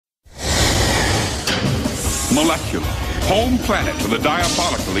Molecular, home planet for the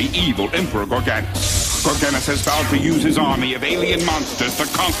diabolically evil Emperor Gorganas. Gorganas has vowed to use his army of alien monsters to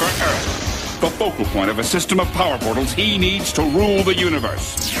conquer Earth, the focal point of a system of power portals he needs to rule the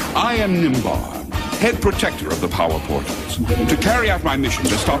universe. I am Nimbar, head protector of the power portals. To carry out my mission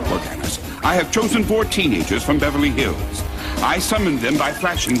to stop Gorganas, I have chosen 4 teenagers from Beverly Hills. I summoned them by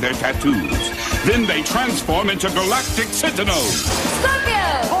flashing their tattoos. Then they transform into galactic sentinels.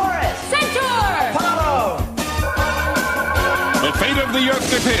 Scorpio! Horus! Centaur! Apollo! The fate of the Earth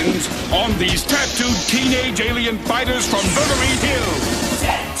depends on these tattooed teenage alien fighters from Beverly Hills.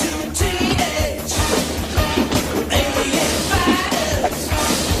 Tattooed teenage alien fighters.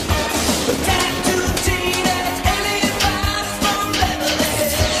 Tattooed teenage alien fighters from Beverly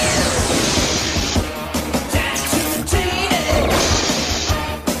Hills. Tattooed teenage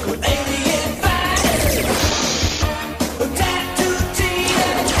alien fighters. Tattooed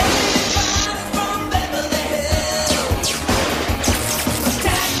teenage alien fighters from Beverly Hills.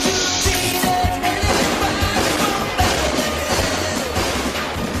 Tattooed teenage alien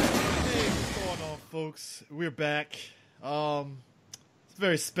Hey, what's going on, folks? We're back. It's a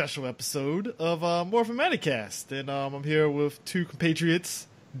very special episode of Morphin Metacast, and I'm here with 2 compatriots,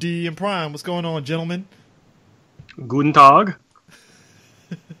 D and Prime. What's going on, gentlemen? Guten Tag.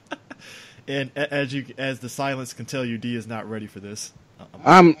 And as the silence can tell you, D is not ready for this.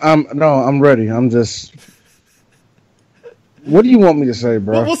 I'm ready. I'm just. What do you want me to say,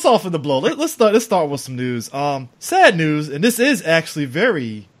 bro? We'll soften the blow. Let's start with some news. Sad news, and this is actually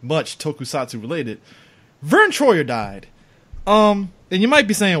very much Tokusatsu related. Vern Troyer died. And you might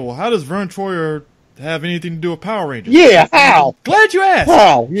be saying, well, how does Vern Troyer have anything to do with Power Rangers? Yeah, how? Glad you asked.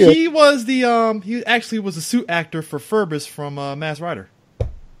 How? Yeah. He was he actually was a suit actor for Ferbus from Masked Rider.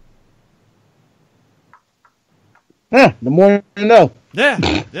 Huh, the more you know. Yeah.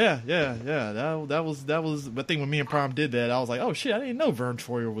 That was. I think when me and Prime did that, I was like, oh shit, I didn't know Vern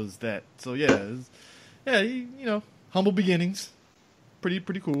Troyer was that. So humble beginnings, pretty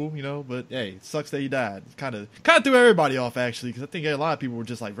cool, But hey, it sucks that he died. Kind of threw everybody off actually, because I think a lot of people were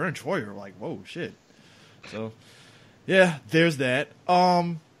just like Vern Troyer, like whoa shit. So yeah, there's that.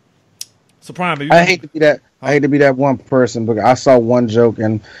 So Prime, I hate to be that. I hate to be that one person, but I saw one joke,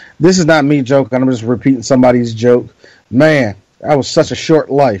 and this is not me joking. I'm just repeating somebody's joke. Man, that was such a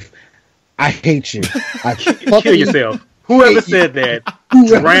short life. I hate you. I Kill yourself. Whoever said that,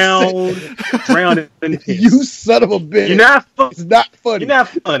 drown in piss. You son of a bitch. You're not funny. It's not funny. You're not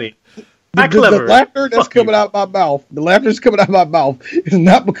funny. The, Not the, clever. the laughter that's coming out my mouth, the laughter that's coming out my mouth is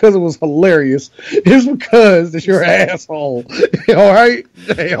not because it was hilarious. It's because that you're an asshole. All right?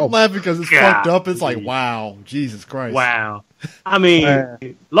 Damn. I'm laughing because it's fucked up. It's like, wow, Jesus Christ. Wow. I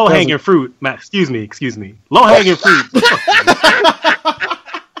mean, low-hanging fruit. Excuse me. Low-hanging fruit.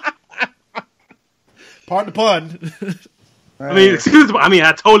 Pardon the pun. I mean, excuse me. I mean,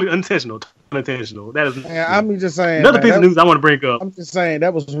 I totally unintentional. That is. Yeah, I'm just saying. Another piece of news I want to bring up. I'm just saying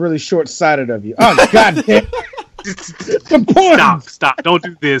that was really short-sighted of you. Oh God damn! The point. Stop! Don't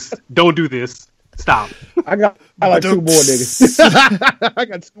do this. Stop. I got like 2 more niggas. I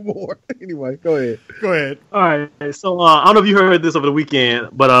got 2 more. Anyway, go ahead. All right. So I don't know if you heard this over the weekend,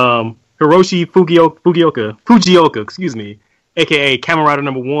 but Hiroshi Fujioka, excuse me, aka Kamen Rider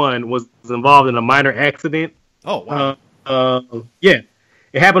 #1, was involved in a minor accident. Oh wow. Yeah.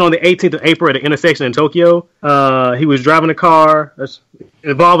 It happened on the 18th of April at an intersection in Tokyo. He was driving a car,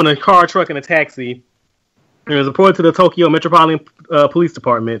 involving a car, truck, and a taxi. It was reported to the Tokyo Metropolitan Police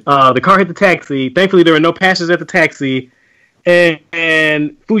Department. The car hit the taxi. Thankfully, there were no passengers at the taxi, and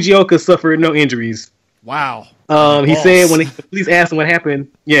Fujioka suffered no injuries. Wow. He said when the police asked him what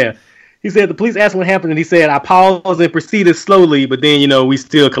happened, he said the police asked him what happened, and he said, I paused and proceeded slowly, but then, we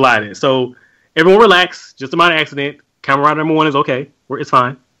still collided. So everyone relax. Just a minor accident. Kamen Rider #1 is okay. It's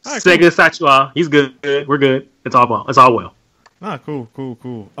fine. Right, Sega Sachiwa, he's good. We're good. It's all well. Cool.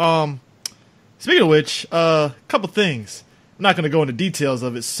 Speaking of which, couple things. I'm not going to go into details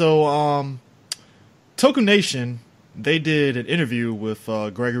of it. So, Toku Nation, they did an interview with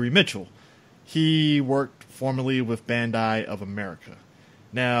Gregory Mitchell. He worked formerly with Bandai of America.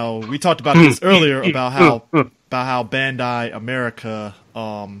 Now, we talked about this earlier about how Bandai America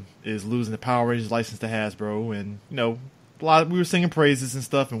is losing the Power Rangers license to Hasbro, and we were singing praises and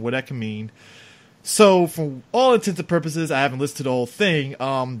stuff and what that can mean. So, for all intents and purposes, I haven't listened to the whole thing.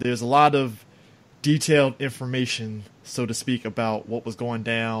 There's a lot of detailed information, so to speak, about what was going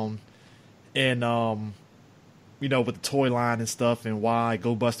down, and with the toy line and stuff, and why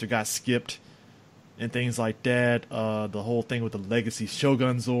Go Buster got skipped, and things like that. The whole thing with the Legacy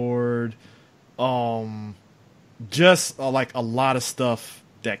Shogun Zord, just like a lot of stuff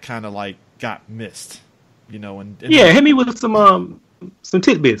that kind of like got missed. And Yeah, hit me with some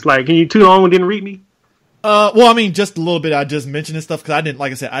tidbits. Like, can you too long and didn't read me? Well, I mean, just a little bit. I just mentioned this stuff because I didn't,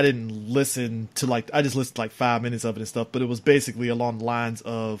 like I said, I didn't listen to I just listened to 5 minutes of it and stuff. But it was basically along the lines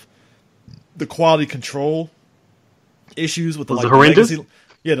of the quality control issues with the horrendous?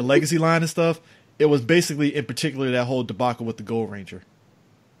 the legacy line and stuff. It was basically, in particular, that whole debacle with the Gold Ranger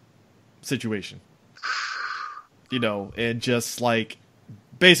situation. And just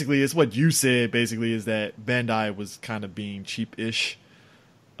basically, it's what you said. Basically, is that Bandai was kind of being cheap-ish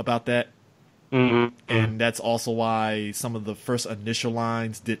about that. Mm-hmm. And that's also why some of the first initial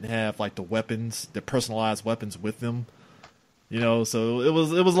lines didn't have the weapons, the personalized weapons with them. So it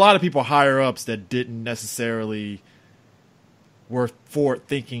was a lot of people higher ups that didn't necessarily were forward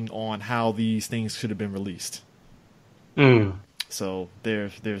thinking on how these things should have been released. So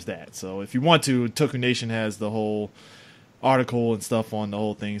there's that. So if you want to, Toku Nation has the whole article and stuff on the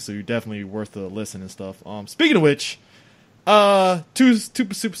whole thing, so you're definitely worth a listen and stuff. Speaking of which, two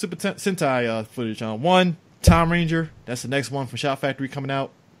Super Sentai footage. One, Time Ranger. That's the next one from Shout Factory coming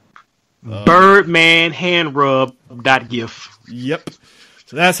out. Birdman hand rub .gif. Yep.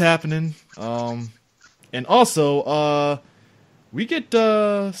 So that's happening. And also, we get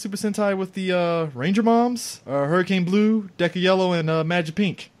Super Sentai with the Ranger Moms, Hurricane Blue, Deca Yellow, and Magic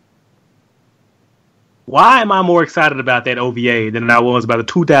Pink. Why am I more excited about that OVA than I was about the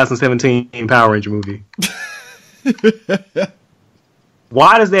 2017 Power Ranger movie?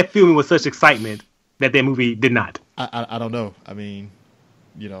 Why does that fill me with such excitement that movie did not? I don't know. I mean,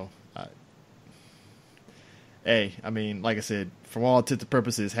 I mean, like I said, from all intents and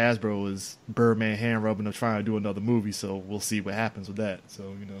purposes, Hasbro is Birdman hand rubbing of trying to do another movie, so we'll see what happens with that.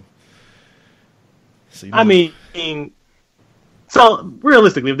 So, I mean, so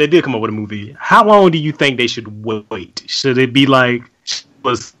realistically, if they did come up with a movie, how long do you think they should wait? Should it be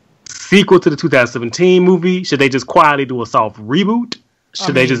was sequel to the 2017 movie? Should they just quietly do a soft reboot?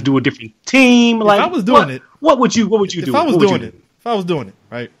 Should they just do a different team? If I was doing it, what would you do? If I was doing it,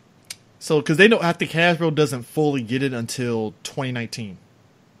 right? So, because I think Hasbro doesn't fully get it until 2019.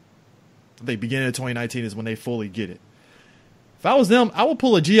 The beginning of 2019 is when they fully get it. If I was them, I would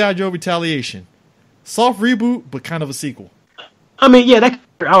pull a G.I. Joe Retaliation. Soft reboot, but kind of a sequel. I mean, yeah,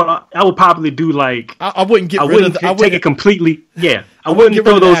 I would probably do I wouldn't get rid of I wouldn't take it completely. Yeah, I wouldn't get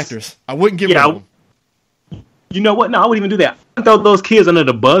rid of the actors. I wouldn't get rid of them. You know what? No, I wouldn't even do that. I'd throw those kids under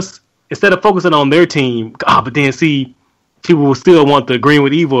the bus instead of focusing on their team. But then see, people will still want the Green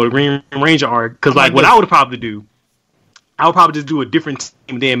with Evil or Green Ranger arc. Because what I would probably do, I would probably just do a different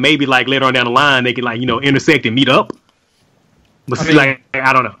team. Then maybe later on down the line they can intersect and meet up. But I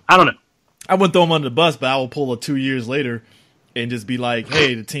don't know. I wouldn't throw them under the bus, but I will pull a 2 years later and just be like,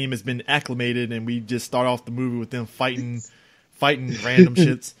 hey, the team has been acclimated, and we just start off the movie with them fighting random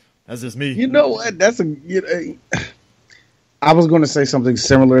shits. That's just me. You know what? I was going to say something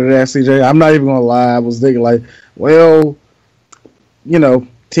similar to that, CJ. I'm not even going to lie. I was thinking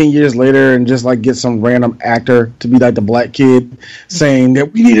 10 years later and just get some random actor to be the black kid saying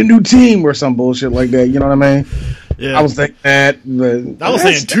that we need a new team or some bullshit like that. You know what I mean? Yeah. I was thinking that. But I was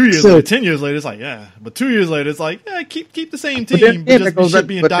saying 2 years later. 10 years later, it's but 2 years later, it's keep the same team, but just shit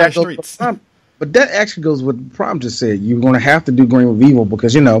being dire straits. But that actually goes with what Prom just said. You're going to have to do Green with Evil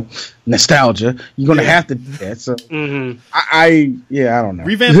because, nostalgia. You're going to have to do that. So, I don't know.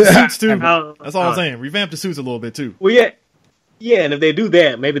 Revamp the suits, too. That's all I'm saying. Revamp the suits a little bit, too. Well, yeah. Yeah, and if they do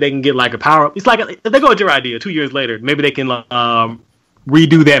that, maybe they can get a power. It's if they go with your idea 2 years later, maybe they can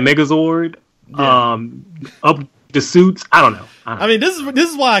redo that Megazord, up the suits. I don't know. I mean, this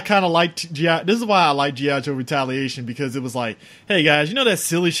is why I kind of liked G.I. This is why I like G.I. Joe Retaliation, because it was hey guys, that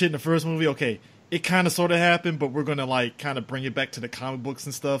silly shit in the first movie? Okay, it kind of sort of happened, but we're gonna kind of bring it back to the comic books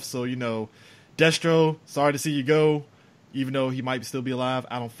and stuff. So Destro, sorry to see you go, even though he might still be alive.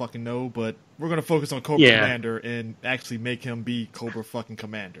 I don't fucking know, but we're gonna focus on Cobra Commander and actually make him be Cobra fucking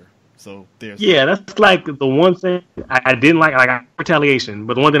Commander. So there's that's the one thing I didn't like Retaliation,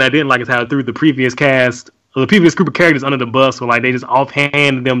 but the one thing I didn't like is how through the previous cast. The previous group of characters under the bus were they just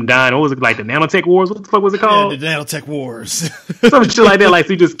offhanded them dying. What was it the Nanotech Wars? What the fuck was it called? Yeah, the Nanotech Wars. Some shit like that.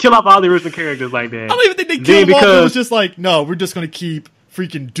 So you just kill off all the original characters like that. I don't even think they killed them off. It was just no, we're just gonna keep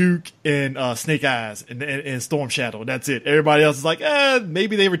freaking Duke and Snake Eyes and Storm Shadow. That's it. Everybody else is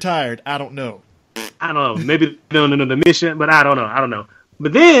maybe they retired. I don't know. Maybe they don't know the mission, but I don't know.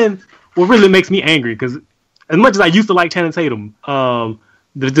 But then what really makes me angry, because as much as I used to like Channing Tatum,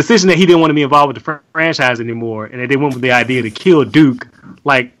 the decision that he didn't want to be involved with the franchise anymore, and that they went with the idea to kill Duke,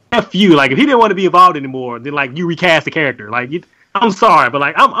 F you. If he didn't want to be involved anymore, then you recast the character. I'm sorry, but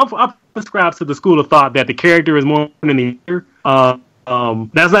I'm subscribed to the school of thought that the character is more than the actor.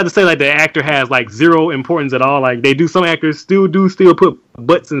 That's not to say like the actor has like zero importance at all. Like they do, some actors still put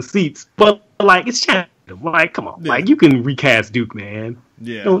butts in seats, but like it's Channing Tatum. Like come on, like you can recast Duke, man.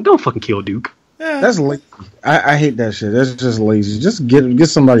 Yeah. Don't fucking kill Duke. That's lazy. I hate that shit. That's just lazy. Just get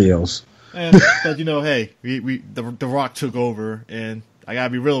somebody else. But you know, hey, the Rock took over, and I gotta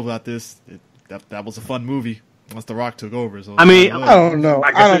be real about this. That was a fun movie once the Rock took over. So I mean, I don't know.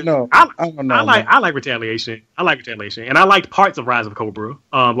 Like I don't know. I like Retaliation. I like Retaliation, and I liked parts of Rise of Cobra.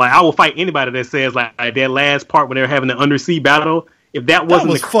 Like I will fight anybody that says like that last part when they were having the undersea battle. If that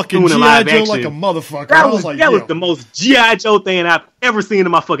wasn't was the fucking cartoon in G.I. live Joe action, like a motherfucker. that was the most G.I. Joe thing I've ever seen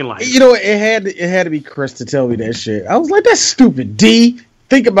in my fucking life. You know, it had to be Chris to tell me that shit. I was like, that's stupid. D.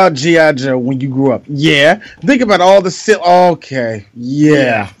 Think about G.I. Joe when you grew up. Yeah. Think about all the okay.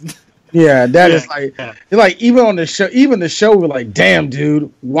 Yeah. Yeah, that is like, like even the show, we're like, damn, dude,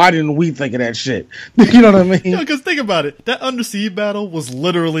 why didn't we think of that shit? You know what I mean? Yeah, because think about it. That undersea battle was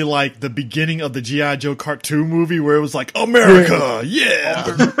literally like the beginning of the G.I. Joe cartoon movie where it was like, America,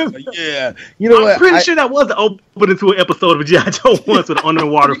 yeah. You know what? I'm pretty sure that was the opening to an episode of G.I. Joe once with an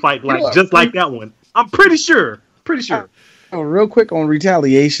underwater fight, like just like that one. I'm pretty sure. Real quick on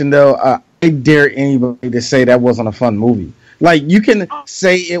Retaliation, though, I dare anybody to say that wasn't a fun movie. Like, you can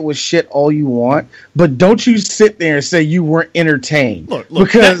say it was shit all you want, but don't you sit there and say you weren't entertained. Look,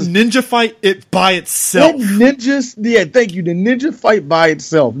 because that ninja fight, it by itself. Thank you. The ninja fight by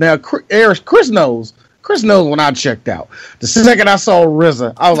itself. Now, Chris knows. Chris knows when I checked out. The second I saw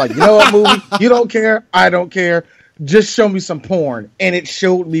RZA, I was like, you know what, movie? You don't care. I don't care. Just show me some porn, and it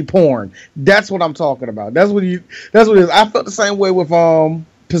showed me porn. That's what I'm talking about. That's what it is. I felt the same way with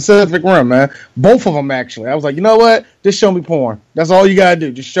Pacific Rim, man. Both of them, actually. I was like, you know what? Just show me porn. That's all you gotta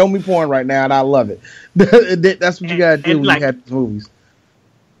do. Just show me porn right now, and I love it. That's what you gotta do when you have these movies.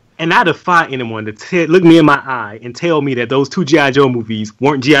 And I defy anyone to look me in my eye and tell me that those two G.I. Joe movies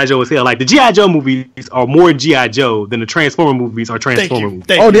weren't G.I. Joe as hell. Like, the G.I. Joe movies are more G.I. Joe than the Transformer movies are Transformer movies.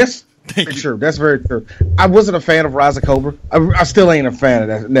 That's very true. That's very true. I wasn't a fan of Rise of Cobra. I still ain't a fan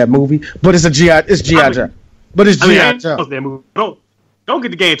of that movie. But it's G.I. Joe. But it's G.I. Joe. Don't get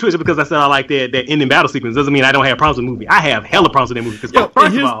the game twisted because I said I like that ending battle sequence. Doesn't mean I don't have problems with the movie. I have hella problems with that movie. Because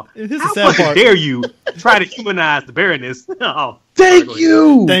first of all, how fucking dare you try to humanize the Baroness? Thank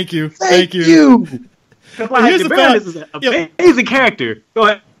you. Because like, the Baroness is an amazing character. Go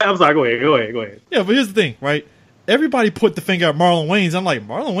ahead. I'm sorry. Go ahead. Yeah, but here's the thing, right? Everybody put the finger at Marlon Wayans. I'm like,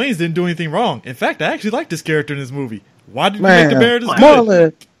 Marlon Wayans didn't do anything wrong. In fact, I actually like this character in this movie. Why did you make the Baroness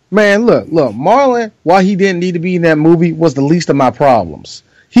good? Man, look, Marlon, while he didn't need to be in that movie, was the least of my problems.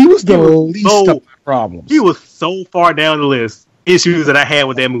 He was the least of my problems. He was so far down the list issues that I had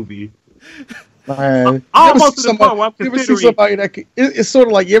with that movie. Man, almost to the point where I'm considering. It's sort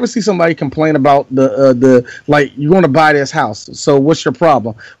of like you ever see somebody complain about the like you want to buy this house. So what's your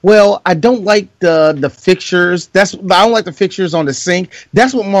problem? Well, I don't like the fixtures. I don't like the fixtures on the sink.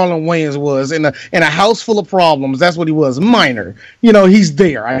 That's what Marlon Wayans was in a house full of problems. That's what he was. Minor. You know, he's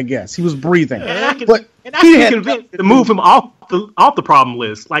there. I guess he was breathing. And I can convinced to move him off the problem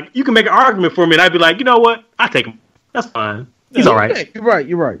list. Like you can make an argument for me, and I'd be like, you know what? I take him. That's fine. He's all right.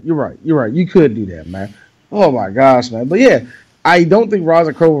 You're right. You could do that, man. Oh my gosh, man. But yeah, I don't think Rise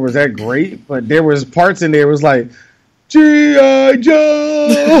of Cobra was that great, but there was parts in there was like G.I.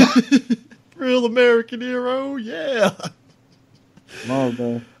 Joe, real American hero, yeah.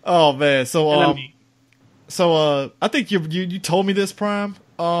 Oh man. So I think you told me this, Prime.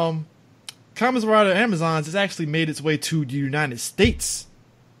 Kamen Rider Amazons has actually made its way to the United States.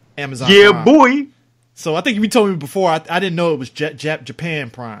 Amazon. Yeah, Prime. boy. So I think you told me before. I didn't know it was Japan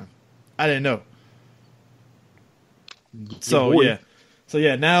Prime. I didn't know. So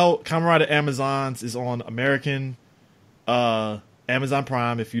yeah. Now Kamen Rider Amazons is on American Amazon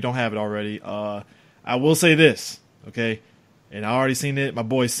Prime. If you don't have it already, I will say this, okay? And I already seen it. My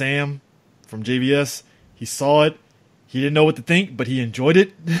boy Sam from JVS, he saw it. He didn't know what to think, but he enjoyed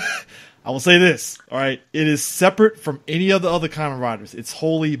it. I will say this, all right? It is separate from any of the other Kamen Riders. It's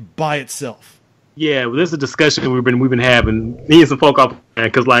wholly by itself. Yeah, well, this is a discussion we've been having. Me and some folk off,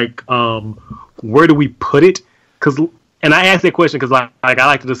 because like, where do we put it? And I asked that question because like I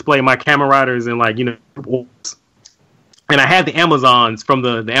like to display my Kamen Riders and like and I had the Amazons from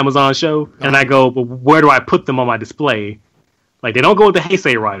the Amazon show, and I go, but where do I put them on my display? Like they don't go with the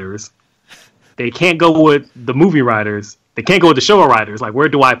Heisei Riders, they can't go with the movie Riders, they can't go with the Showa Riders. Like where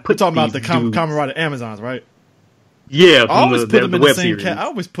do I put? You're talking about the Kamen Rider Amazons, right? Yeah, I always put them in the same. I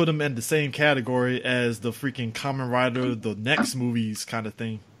always put them in the same category as the freaking Kamen Rider, the next movies kind of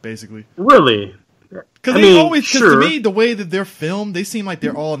thing, basically. Really? Because to me, the way that they're filmed, they seem like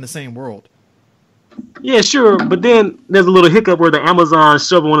they're all in the same world. Yeah, sure, but then there's a little hiccup where the Amazon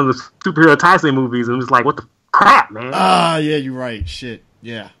showed one of the superhero Tyson movies, and I'm just like, what the crap, man? Ah, yeah, you're right. Shit.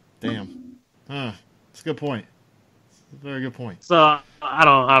 Yeah. Damn. Huh. That's a good point. That's a very good point. So I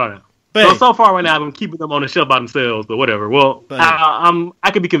don't know. But So far right now, I've been keeping them on the shelf by themselves, but whatever. Well, But-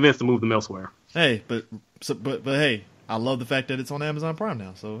 I could be convinced to move them elsewhere. hey, but hey, I love the fact that it's on Amazon Prime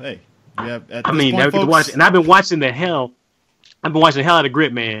now. So hey, at I this mean, point, now we get to folks, watch it, and I've been watching the hell. I've been watching the hell out of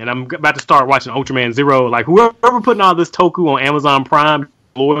Gridman, and I'm about to start watching Ultraman Zero. Like whoever putting all this Toku on Amazon Prime,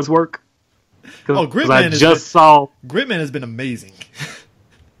 Lord's work. Oh, Gridman Gridman has been amazing.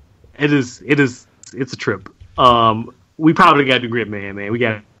 It's a trip. We probably got to do Gridman, man. We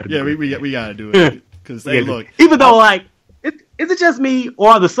got. Yeah, we gotta do it because hey, look, even though like, is it just me or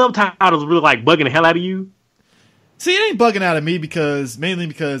are the subtitles really like bugging the hell out of you? see, it ain't bugging out of me mainly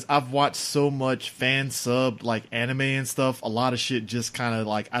because I've watched so much fan sub like anime and stuff. A lot of shit just kind of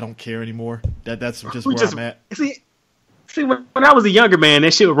like I don't care anymore. That's just where I'm at. See, when I was a younger man,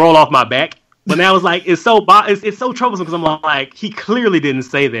 that shit would roll off my back. But now it's like it's so troublesome because I'm like, he clearly didn't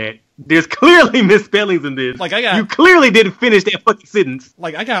say that. There's clearly misspellings in this. Like you clearly didn't finish that fucking sentence.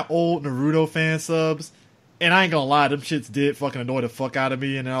 Like I got old Naruto fan subs, and I ain't gonna lie, them shits did fucking annoy the fuck out of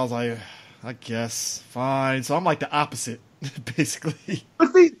me, and then I was like, I guess fine. So I'm like the opposite, basically.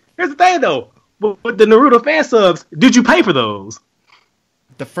 But see, here's the thing though. With the Naruto fan subs, did you pay for those?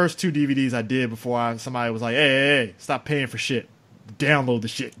 The first 2 DVDs I did before somebody was like, hey, stop paying for shit. Download the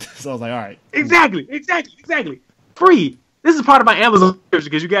shit. So I was like, all right. Exactly. Free. This is part of my Amazon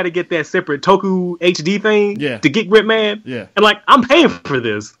because you got to get that separate Toku HD thing to get Gridman. Yeah. And like, I'm paying for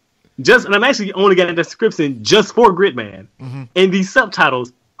this. And I'm actually only getting the description just for Gridman. Mm-hmm. And these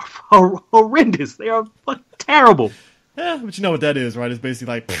subtitles are horrendous. They are fucking terrible. Yeah, but you know what that is, right? It's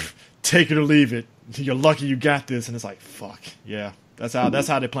basically like, take it or leave it. You're lucky you got this. And it's like, fuck. Yeah. That's how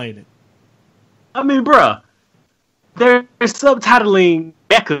they're playing it. I mean, bruh. They're subtitling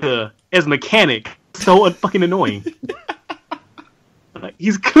Mecha as mechanic. So fucking annoying.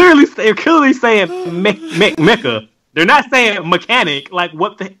 They're clearly saying mecha. They're not saying mechanic. Like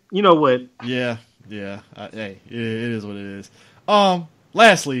what the? You know what? Yeah. Hey, it is what it is.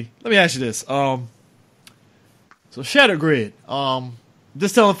 Lastly, let me ask you this. So Shadow Grid.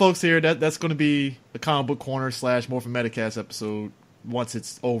 Just telling folks here that's going to be the comic book corner / Morphin Metacast episode once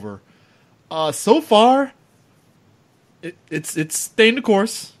it's over. So far, it's staying the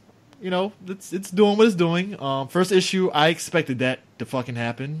course. You know, it's doing what it's doing. First issue, I expected that to fucking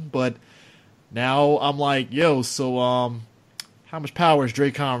happen, but now I'm like, yo, so how much power is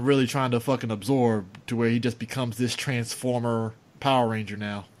Dracon really trying to fucking absorb to where he just becomes this Transformer Power Ranger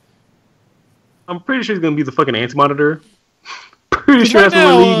now? I'm pretty sure he's gonna be the fucking Anti-Monitor. Pretty sure that's what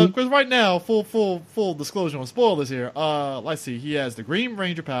we're leading. Because right now, full disclosure on spoilers here. Let's see, he has the Green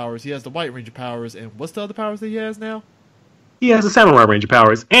Ranger powers, he has the White Ranger powers, and what's the other powers that he has now? He has the Samurai Ranger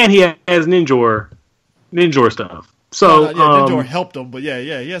powers, and he has Ninjor stuff. So Ninjor helped him, but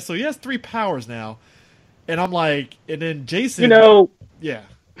yeah. So he has 3 powers now, and I'm like, and then Jason,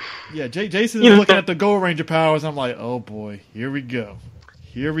 Jason is looking at the Gold Ranger powers. I'm like, oh boy, here we go.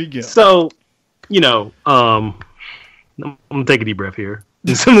 So, I'm gonna take a deep breath here.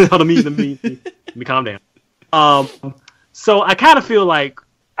 Let me calm down. So I kind of feel like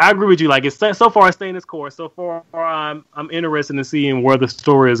I agree with you. Like it's so far it's staying its course. So far I'm interested in seeing where the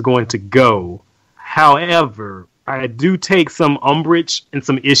story is going to go. However, I do take some umbrage and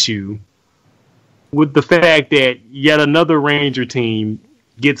some issue with the fact that yet another Ranger team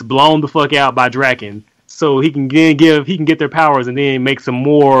gets blown the fuck out by Draken, so he can get their powers and then make some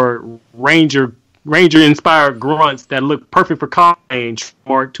more Ranger inspired grunts that look perfect for college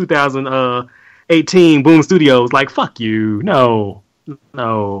or 2018 Boom Studios. Like fuck you, no.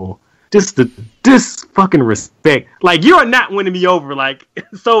 This fucking respect. Like you are not winning me over. Like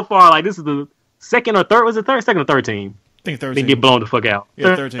so far, like this is the second or third team. I think 13. They get blown the fuck out.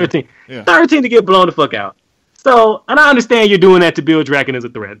 Yeah, 13. Yeah. 13 to get blown the fuck out. So, and I understand you're doing that to build Draken as a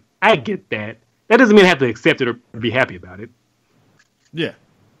threat. I get that. That doesn't mean I have to accept it or be happy about it. Yeah.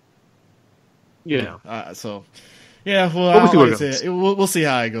 Well, we'll see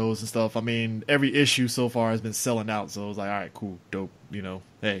how it goes and stuff. I mean, every issue so far has been selling out, so it's like, all right, cool, dope.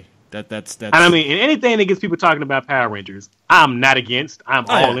 Hey, that's. And I mean, and anything that gets people talking about Power Rangers, I'm not against. I'm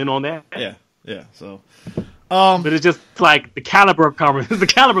all in on that. Yeah. So, but it's just like the caliber of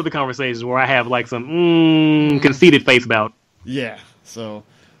the conversations where I have like some conceited face about. Yeah. So,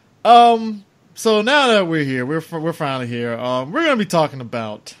 so now that we're here, we're finally here. We're gonna be talking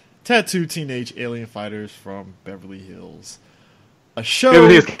about Tattooed Teenage Alien Fighters from Beverly Hills, a show.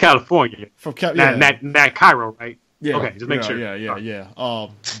 Beverly Hills, California, from not Cairo, right? Yeah. Okay, just make sure. Yeah.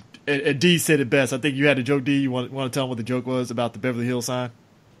 And D said it best. I think you had a joke, D. You want to tell him what the joke was about the Beverly Hills sign?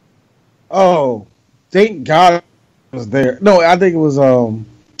 Oh, thank God it was there. No, I think it was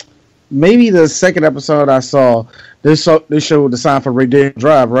maybe the second episode I saw. They showed the sign for Rodeo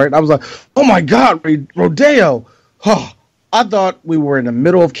Drive, right? I was like, oh my God, Rodeo. Oh, I thought we were in the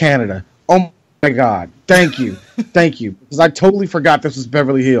middle of Canada. Oh my God. Thank you. Thank you. Because I totally forgot this was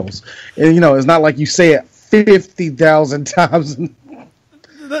Beverly Hills. And, it's not like you say it 50,000 times.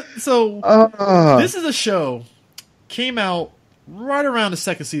 This is a show, came out right around the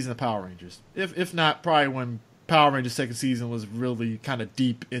second season of Power Rangers. If not, probably when Power Rangers second season was really kind of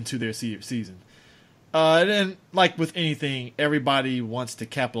deep into their season. And then, like with anything, everybody wants to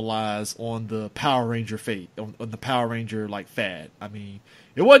capitalize on the Power Ranger fate, on the Power Ranger fad. I mean,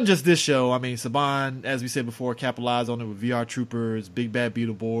 it wasn't just this show. I mean, Saban, as we said before, capitalized on it with VR Troopers, Big Bad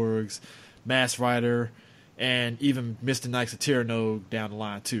Beetleborgs, Mask Rider, and even Mr. Knights of Tyranno down the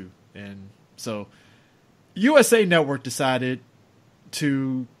line too. And so, USA Network decided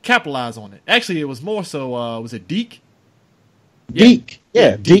to capitalize on it. Actually, it was more so. Was it Deke? Deke,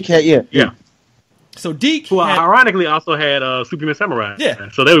 yeah. Deke had, yeah. So Deke, who ironically also had Superhuman Samurai. Yeah.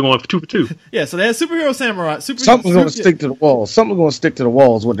 So they were going for 2 for 2. Yeah, so they had Superhero Samurai. Something's going to stick to the wall. Something's going to stick to the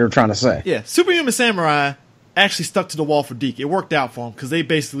wall is what they're trying to say. Yeah, Superhuman Samurai actually stuck to the wall for Deke. It worked out for him because they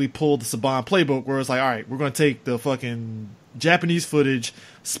basically pulled the Saban playbook where it's like, all right, we're going to take the fucking Japanese footage,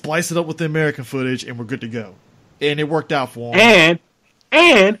 splice it up with the American footage, and we're good to go. And it worked out for him.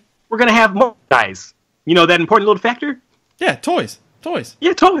 And we're going to have merchandise. You know that important little factor? Yeah, toys.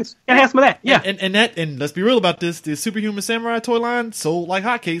 Yeah, toys. Gotta have some of that. Yeah. And let's be real about this. The Superhuman Samurai toy line sold like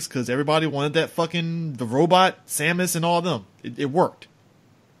hotcakes because everybody wanted that fucking the robot, Samus, and all of them. It worked.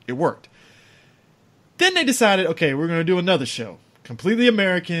 It worked. Then they decided, okay, we're going to do another show, completely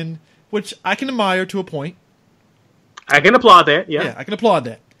American, which I can admire to a point. I can applaud that. Yeah, I can applaud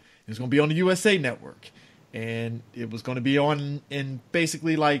that. It was going to be on the USA Network, and it was going to be on in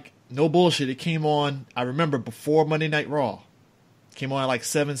basically no bullshit. It came on. I remember before Monday Night Raw. Came on at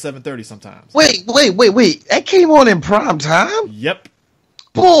 7:30 sometimes. Wait. That came on in prime time? Yep.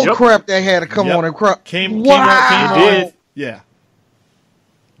 Bull crap that had to come on in crap. Came on. Yeah.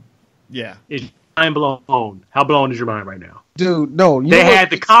 It's mind blown. How blown is your mind right now? Dude, no. They had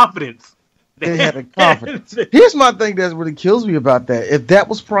the confidence. They had the confidence. Here's my thing that really kills me about that. If that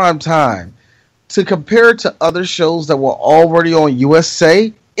was prime time, to compare it to other shows that were already on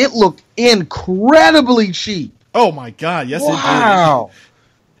USA, it looked incredibly cheap. Oh my God! Yes, wow.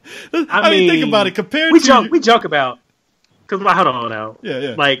 It did. I mean, think about it. Compared we to joke about because hold on now.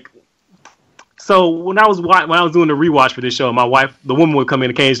 Yeah. So when I was doing the rewatch for this show, my wife, the woman, would come in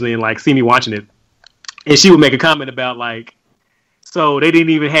occasionally and see me watching it, and she would make a comment about so they didn't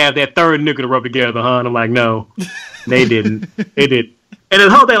even have that third nigga to rub together, huh? And I'm like, no, they didn't. They did. And the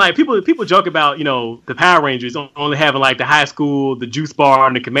whole thing, people joke about, the Power Rangers only having the high school, the juice bar,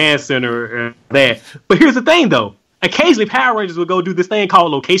 and the command center, and that. But here's the thing, though. Occasionally, Power Rangers would go do this thing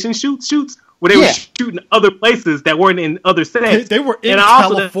called location shoots, where they were shooting other places that weren't in other sets. They were in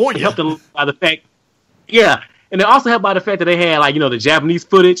California. Helped them by the fact, and they also helped by the fact that they had the Japanese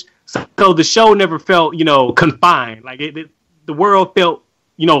footage. So the show never felt confined. The world felt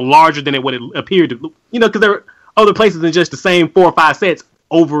larger than what it appeared to. Because there were other places than just the same 4 or 5 sets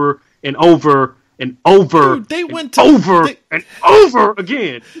over and over and over. Dude, they went to over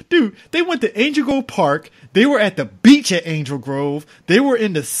again. Dude, they went to Angel Grove Park. They were at the beach at Angel Grove. They were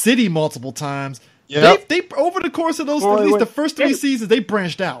in the city multiple times. Yep. They over the course of those, at least the first 3 seasons, they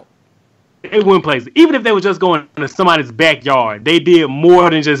branched out. They went places. Even if they were just going to somebody's backyard, they did more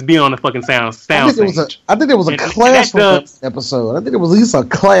than just be on the fucking sound stage. I think there was a classroom episode. I think there was at least a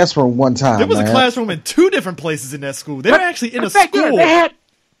classroom one time. There was a classroom in 2 different places in that school. They were actually in a school. Yeah, they had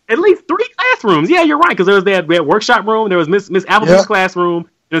at least 3 classrooms. Yeah, you're right. Because there was that workshop room. There was Miss Appleby's classroom.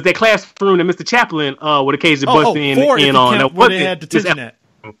 There was that classroom that Mr. Chaplin would occasionally bust in on. Where they had detention at.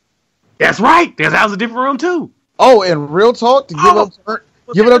 That's right. That was a different room too. Oh, and real talk to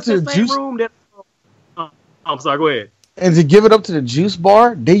give it up to the juice. I'm sorry. Go ahead. And to give it up to the juice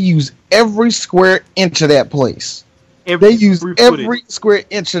bar, they use every square inch of that place. They use every square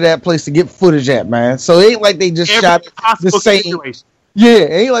inch of that place to get footage at, man. So it ain't like they just shot the same. Situation. Yeah,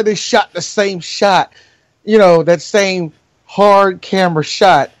 it ain't like they shot the same shot. That same hard camera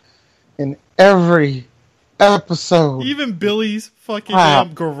shot in every episode. Even Billy's fucking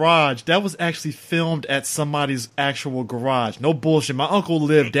damn garage, that was actually filmed at somebody's actual garage. No bullshit. My uncle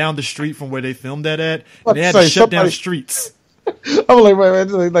lived down the street from where they filmed that at, and they had to shut down streets. I'm like,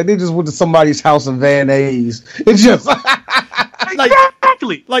 man, they just went to somebody's house in Van Nuys. It's just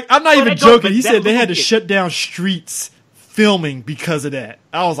exactly. I'm not even joking. He said they had to shut down streets filming because of that.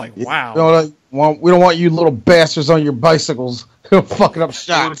 I was like, wow. We don't want you little bastards on your bicycles fucking up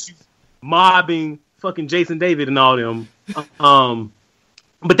shots. Mobbing fucking Jason David and all them.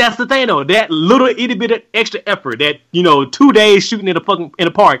 But that's the thing though. That little itty bit of extra effort, that 2 days shooting in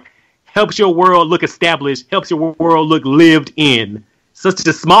a park, helps your world look established, helps your world look lived in. Such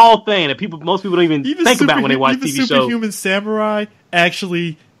a small thing that most people don't even think about when they watch TV shows. Superhuman Samurai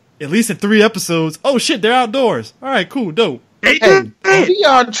actually, at least in 3 episodes, oh shit, they're outdoors. All right, cool, dope. Hey,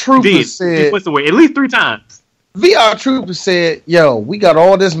 VR Troopers said, what's the word? At least 3 times. VR Troopers said, "Yo, we got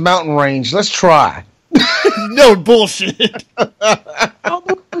all this mountain range. Let's try." No bullshit.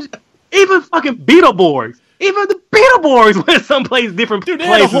 Even fucking Beetleborgs. Even the Beetleborgs went someplace different. Dude, they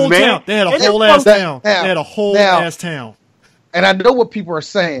places, had a whole man. town. They had a whole ass town. They had a whole ass town. And I know what people are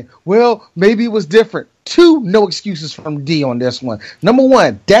saying. Well, maybe it was different. 2, no excuses from D on this one. Number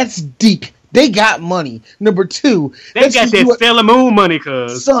 1, that's deep. They got money. Number 2, they got that Sailor Moon money,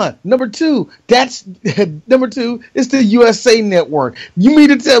 cuz. Son, number 2, it's the USA Network. You mean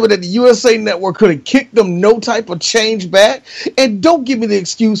to tell me that the USA Network could have kicked them no type of change back? And don't give me the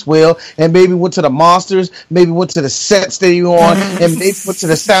excuse, well, and maybe went to the monsters, maybe went to the sets that you on, and maybe went to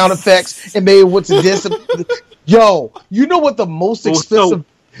the sound effects, and maybe went to this. Yo, you know what the most expensive?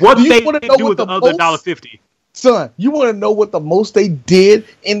 What do they do with the other $1.50? Son, you want to know what the most they did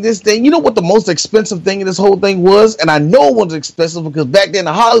in this thing? You know what the most expensive thing in this whole thing was? And I know it was expensive because back then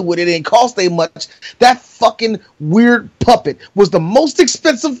in Hollywood, it didn't cost that much. That fucking weird puppet was the most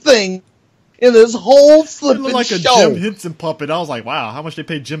expensive thing in this whole flipping show. It looked like a Jim Henson puppet. I was like, wow, how much they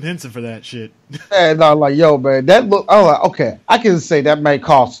paid Jim Henson for that shit? And I'm like, yo, man, I was like, okay, I can say that may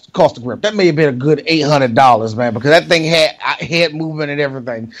cost a grip. That may have been a good $800, man, because that thing had head movement and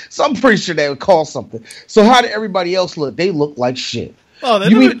everything. So I'm pretty sure that would cost something. So how did everybody else look? They look like shit. Oh,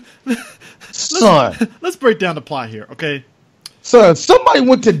 son, let's break down the plot here, okay? Son, somebody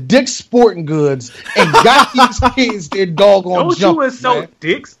went to Dick's Sporting Goods and got these kids their doggone jump. Don't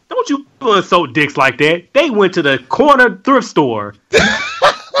you insult Dicks like that. They went to the corner thrift store. They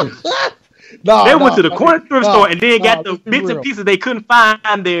went to the corner thrift store and then got the bits and pieces they couldn't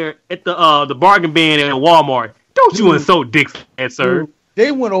find there at the bargain bin at Walmart. Don't you insult Dicks like that, sir.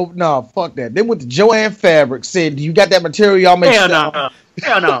 They went over. No, fuck that. They went to Joann Fabric. Said, "Do you got that material? Y'all make Hell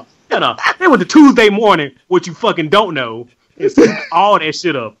no. They went to Tuesday Morning, what you fucking don't know. It's all that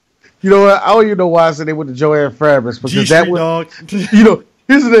shit up. You know what? I don't even know why I said they went to Joann Fabrics because that was, dog.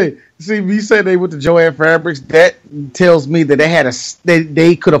 Here's the thing. See, me saying they went to Joann Fabrics, that tells me that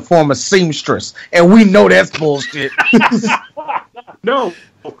they could have formed a seamstress, and we know that's bullshit. No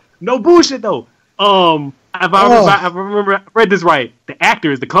bullshit though. If I remember, I read this right. The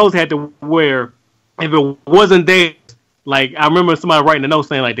actors, the clothes had to wear. If it wasn't there. Like, I remember somebody writing a note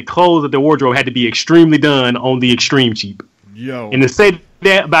saying, like, the clothes of the wardrobe had to be extremely done on the extreme cheap. Yo. And to say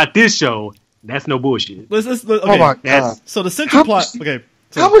that about this show, that's no bullshit. Okay. Oh, my God. So the central plot... Okay.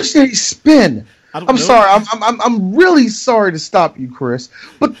 So, how much did he spend? I'm know. sorry. I'm really sorry to stop you, Chris.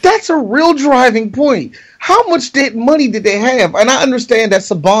 But that's a real driving point. How much money did they have? And I understand that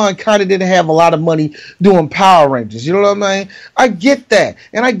Saban kind of didn't have a lot of money doing Power Rangers. You know what I mean? I get that.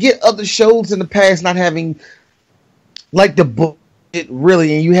 And I get other shows in the past not having... like the book,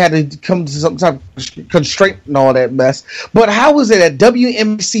 really, and you had to come to some type of constraint and all that mess. But how was it that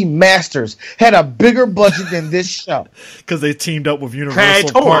WMC Masters had a bigger budget than this show? Because they teamed up with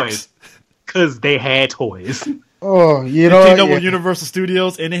Universal Parks. Because they had toys. Oh, they teamed up with Universal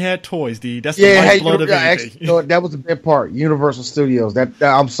Studios, and they had toys, dude. That's the lifeblood of everything. Actually, that was the big part. Universal Studios.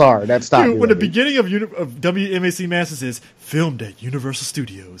 I'm sorry, that stopped. Dude, when the beginning of WMAC Masters is filmed at Universal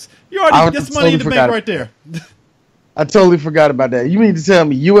Studios, that's money in the bank right there. I totally forgot about that. You mean to tell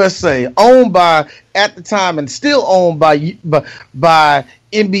me USA, owned by, at the time, and still owned by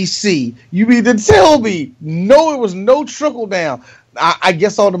NBC, you mean to tell me, no, it was no trickle down. I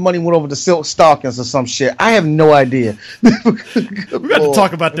guess all the money went over to silk stockings or some shit. I have no idea. We got to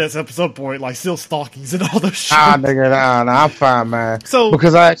talk about that at some point, like silk stockings and all those shit. Nah, I'm fine, man. So,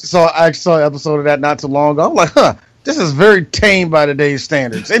 because I actually saw an episode of that not too long ago. I'm like, this is very tame by today's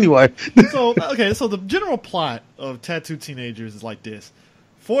standards. Anyway. So the general plot of Tattoo Teenagers is like this.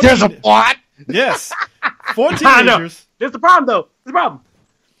 There's a plot? Yes. 4 teenagers. There's the problem, though. There's the problem.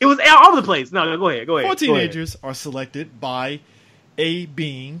 It was all over the place. No, go ahead. 4 teenagers are selected by a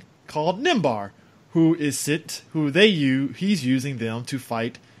being called Nimbar, he's using them to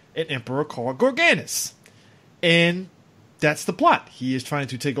fight an emperor called Gorganis. And that's the plot. He is trying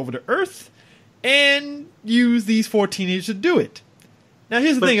to take over the Earth and use these 4 teenagers to do it. Now,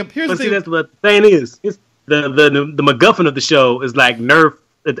 here's the thing. That's what the thing is. It's the MacGuffin of the show is like Earth.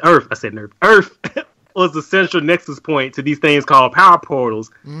 was the central nexus point to these things called power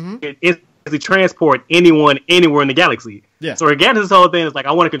portals. It instantly transport anyone anywhere in the galaxy. Yeah. So Gargantus' whole thing is like,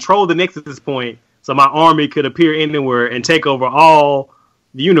 I want to control the nexus point so my army could appear anywhere and take over all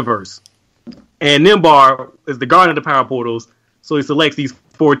the universe. And Nimbar is the guardian of the power portals, so he selects these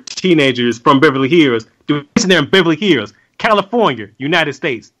 4 teenagers from Beverly Hills. Do they're in Beverly Hills, California, United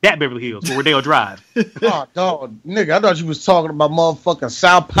States. That Beverly Hills, where Rodeo Drive. Oh, dog, nigga, I thought you was talking about motherfucking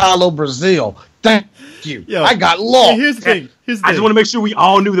Sao Paulo, Brazil. Thank you. Yo, I got lost. Here's the thing. I just want to make sure we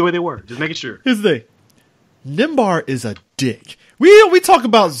all knew where they were. Just making sure. Here's the thing. Nimbar is a dick. We talk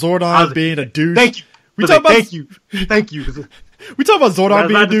about Zordon being a douche. Thank you. We talk about Thank you. we talk about Zordon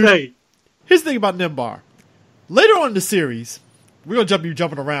being a douche. Say. Here's the thing about Nimbar. Later on in the series, we're gonna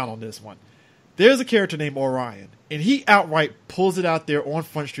jumping around on this one. There's a character named Orion, and he outright pulls it out there on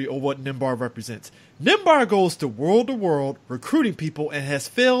Front Street on what Nimbar represents. Nimbar goes to world, recruiting people, and has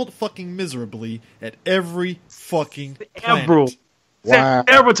failed fucking miserably at every fucking planet.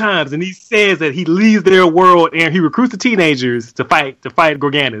 Several times, and he says that he leaves their world and he recruits the teenagers to fight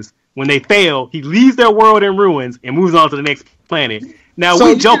Gorganis. When they fail, he leaves their world in ruins and moves on to the next planet. Now, So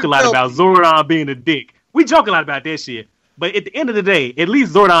we joke a lot you- about Zordon being a dick. We joke a lot about that shit. But at the end of the day, at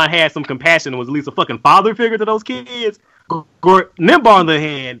least Zordon had some compassion and was at least a fucking father figure to those kids. Nimbar, on the other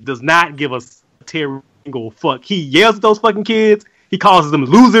hand, does not give a single fuck. He yells at those fucking kids. He calls them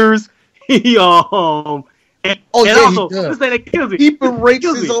losers. He also, he this does. thing that kills me. He berates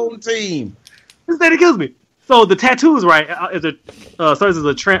Kills his me. own team. This thing that kills me. So the tattoos, right, serves as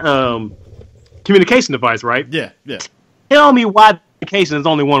a communication device, right? Yeah. Tell me why communication is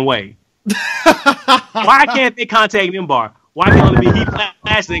only one way. Why can't they contact Nimbar? Why can't it be he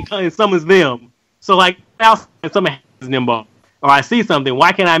flashes and summons them? So like, now someone has Nimbar, or I see something,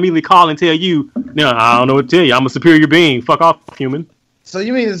 why can't I immediately call and tell you? No, I don't know what to tell you. I'm a superior being. Fuck off, human. So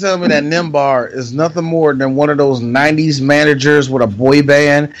you mean to tell me that Nimbar is nothing more than one of those 90s managers with a boy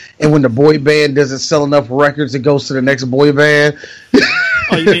band, and when the boy band doesn't sell enough records, it goes to the next boy band?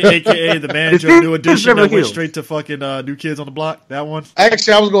 Oh, you mean AKA the manager of New Edition that Beverly went Hills. straight to fucking New Kids on the Block? That one?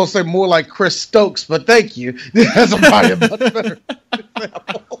 Actually, I was going to say more like Chris Stokes, but thank you. That's probably a much better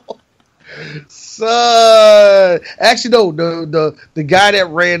example. Son. Actually, no, the guy that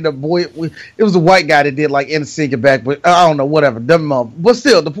ran the boy, it was a white guy that did like NSYNC and back, but I don't know, whatever. But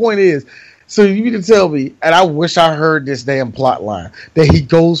still, the point is, so you need to tell me, and I wish I heard this damn plot line, that he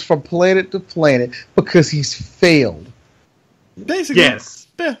goes from planet to planet because he's failed. Basically. Yes.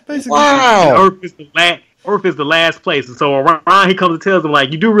 Yeah, basically. Wow. Earth is the last place. And so around he comes and tells them,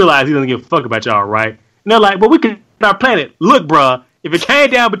 like, you do realize he doesn't give a fuck about y'all, right? And they're like, but we can our planet. Look, bruh, if it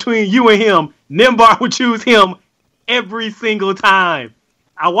came down between you and him, Nimbar would choose him every single time.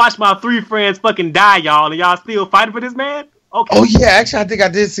 I watched my 3 friends fucking die, y'all, and y'all still fighting for this man? Okay. Oh yeah, actually, I think I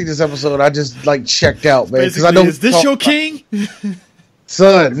did see this episode. I just like checked out, man. 'cause I Basically, know is this your king?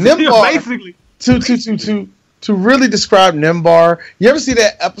 son Nimbar. Basically. To really describe Nimbar, you ever see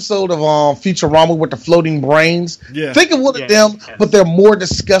that episode of Futurama with the floating brains? Yeah. Think of one of them, but they're more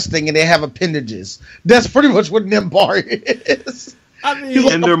disgusting and they have appendages. That's pretty much what Nimbar is. I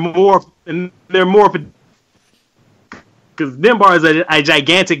mean, And they're more because Nimbar is a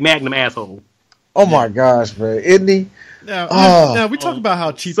gigantic magnum asshole. Oh my gosh, man. Isn't he? now we talk about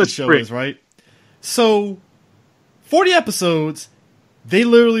how cheap the Such show prick. is, right? So, 40 episodes, they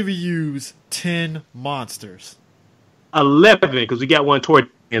literally reuse 10 monsters. 11 because we got one toward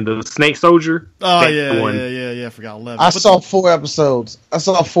in the Snake Soldier. Oh, That yeah, one. I forgot 11. I But- saw 4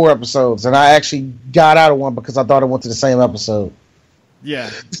 episodes. And I actually got out of one because I thought it went to the same episode. Yeah.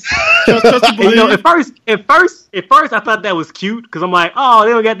 Trust to And, you know, believe. at first, I thought that was cute because I'm like, oh,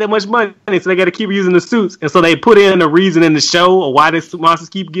 they don't got that much money, so they got to keep reusing the suits, and so they put in a reason in the show of why these monsters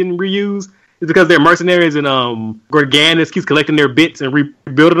keep getting reused. It's because they're mercenaries and Gorganis keeps collecting their bits and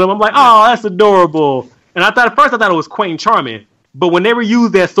rebuilding them. I'm like, oh, that's adorable. And at first I thought it was quaint and charming, but when they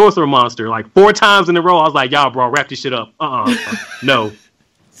reused that sorcerer monster like 4 times in a row, I was like, y'all, bro, wrap this shit up. No.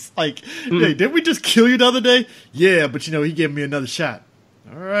 Like, hey, didn't we just kill you the other day? Yeah, but he gave me another shot.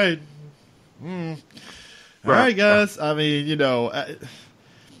 All right. All right, guys. I mean, and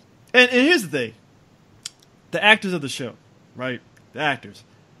here's the thing. The actors of the show, right? The actors.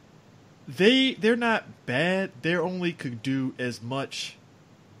 They're not bad. They only could do as much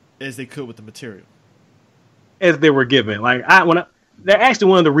as they could with the material. As they were given. They're actually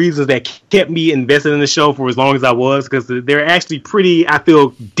one of the reasons that kept me invested in the show for as long as I was, because they're actually pretty, I feel,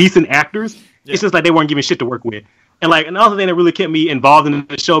 decent actors. Yeah. It's just like they weren't given shit to work with. And another thing that really kept me involved in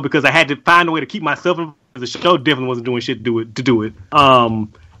the show, because I had to find a way to keep myself involved, because the show definitely wasn't doing shit to do it,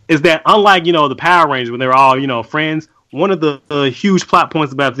 is that unlike, the Power Rangers when they were all, friends, one of the huge plot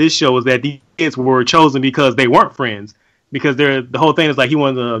points about this show is that these kids were chosen because they weren't friends. Because the whole thing is like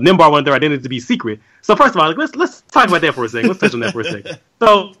Nimbar wanted their identity to be secret. So first of all, like, let's talk about that for a second. Let's touch on that for a second.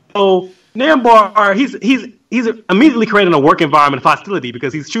 So Nimbar, he's immediately creating a work environment of hostility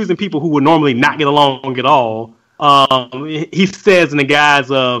because he's choosing people who would normally not get along at all. He says in the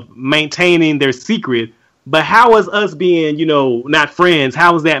guise of maintaining their secret. But how is us being, not friends?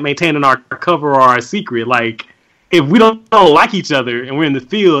 How is that maintaining our cover or our secret? Like, if we don't like each other and we're in the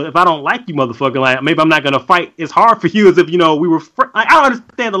field, if I don't like you, motherfucker, like maybe I'm not gonna fight as hard for you as if we were. I don't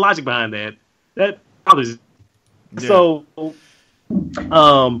understand the logic behind that. That bothers. Yeah. So,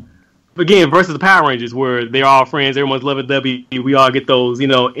 again, versus the Power Rangers, where they're all friends, everyone's lovey-dovey. We all get those,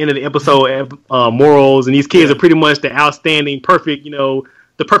 end of the episode morals, and these kids are pretty much the outstanding, perfect,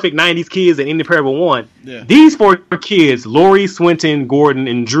 the perfect '90s kids that any parent would want. Yeah. These 4 kids, Lori, Swinton, Gordon,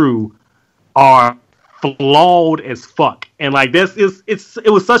 and Drew, are flawed as fuck, and like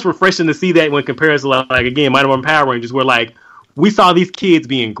it was such refreshing to see that when compared to like again Mighty Morphin Power Rangers, where like we saw these kids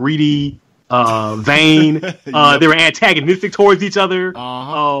being greedy, vain, they were antagonistic towards each other.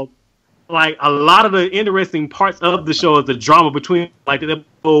 Like a lot of the interesting parts of the show is the drama between like the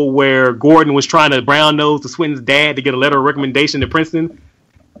episode where Gordon was trying to brown nose to Swinton's dad to get a letter of recommendation to Princeton,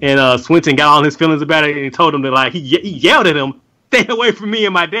 and Swinton got all his feelings about it and he told him that like he yelled at him, "Stay away from me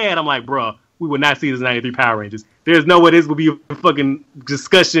and my dad." I'm like, bruh, we would not see this in 93 Power Rangers. There's no way this would be a fucking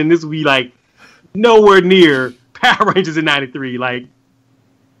discussion. This would be like nowhere near Power Rangers in 93. Like,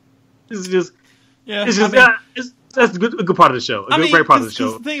 this is just, that's a good part of the show. Great part of the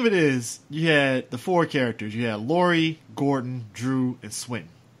show. The thing of it is, you had the 4 characters. You had Lori, Gordon, Drew, and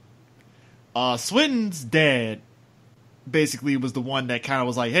Swinton. Swinton's dad basically was the one that kind of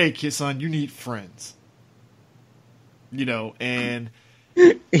was like, "Hey, kid, son, you need friends." And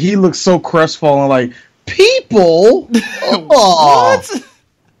he looks so crestfallen, like, people? What?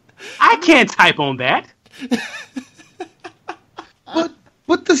 I can't type on that.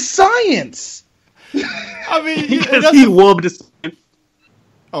 But the science. I mean, because he wubbed the science.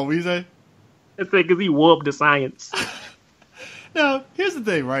 Oh, what you say? I said because he wubbed the science. Now, here's the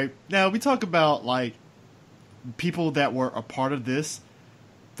thing, right? Now, we talk about, like, people that were a part of this.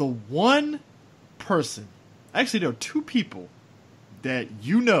 The one person, actually, there are 2 people that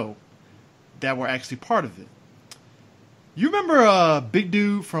that were actually part of it. You remember big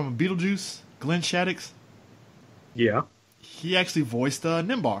dude from Beetlejuice, Glenn Shaddix? Yeah. He actually voiced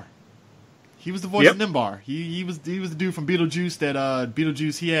Nimbar. He was the voice of Nimbar. He was the dude from Beetlejuice that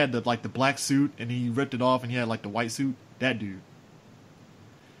Beetlejuice, he had the black suit and he ripped it off and he had like the white suit. That dude.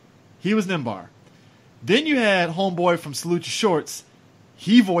 He was Nimbar. Then you had homeboy from Salute Your Shorts.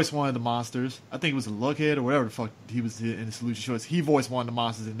 He voiced one of the monsters. I think it was a Lughead or whatever the fuck he was in the Salute Your Shorts. He voiced one of the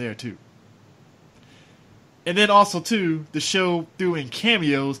monsters in there too. And then also too, the show threw in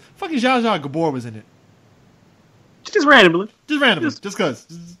cameos. Fucking Zsa Zsa Gabor was in it. Just randomly. Just because.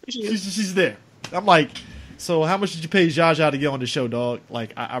 She's there. I'm like, so how much did you pay Zsa Zsa to get on the show, dog?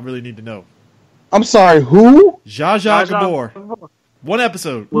 Like, I really need to know. I'm sorry, who? Zsa Zsa Gabor. One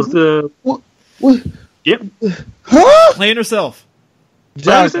episode. Was the... What? Yep. Huh? Playing herself.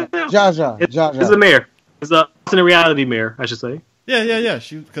 Zsa. It's a mayor. It's a reality mayor, I should say. Yeah.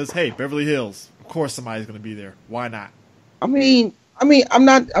 Because hey, Beverly Hills. Of course, somebody's gonna be there. Why not? I mean, I'm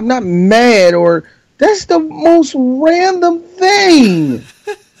not mad, or that's the most random thing.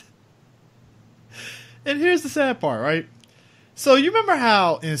 And here's the sad part, right? So you remember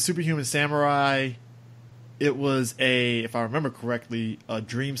how in Superhuman Samurai, it was if I remember correctly, a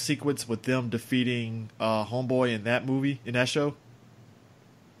dream sequence with them defeating Homeboy in that movie, in that show?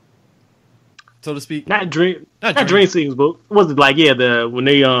 So to speak. Not dream sequence, but was it like, when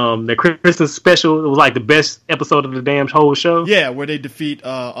they, the Christmas special, it was like the best episode of the damn whole show? Yeah, where they defeat,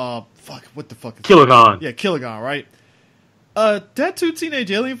 what the fuck is Kilogon. Yeah, Kilogon, right? That 2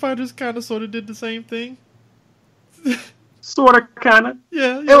 teenage alien fighters kind of sort of did the same thing. Sort of, kind of.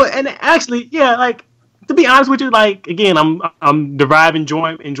 Yeah. And actually, like, to be honest with you, like, again, I'm deriving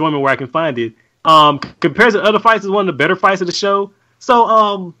enjoyment where I can find it. Compared to other fights, it's one of the better fights of the show.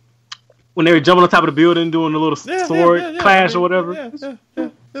 So, when they were jumping on top of the building, doing a little sword clash or whatever. Yeah.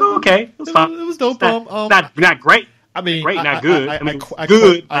 Okay, it was fine. It was dope. Not great. I mean, great, not good.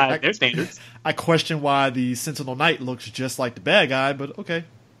 Good by their standards. I question why the Sentinel Knight looks just like the bad guy, but okay.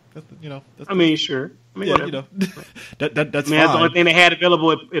 Sure. That's fine. That's the only thing they had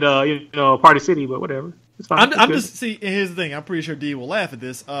available at Party City, but whatever. It's fine. I'm just here's the thing. I'm pretty sure D will laugh at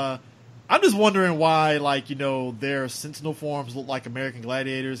this. I'm just wondering why, their Sentinel forms look like American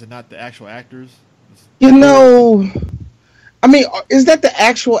Gladiators and not the actual actors. I mean, is that the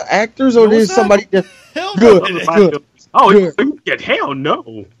actual actors or is somebody just Hell good? no. Good. Oh, Good. yeah, hell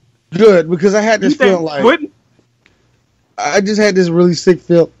no. Good, because I had this You think feeling like wouldn't? I just had this really sick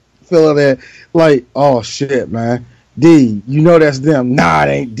feeling that like, oh shit, man, D, you know that's them. Nah, it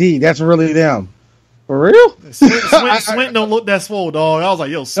ain't D. That's really them. For real? Swinton don't look that swole, dog. I was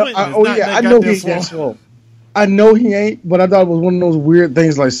like, yo, Swinton is not that I know goddamn he ain't swole. that swole. I know he ain't, but I thought it was one of those weird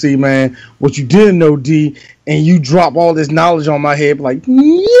things like, see, man, what you didn't know, D, and you drop all this knowledge on my head, like,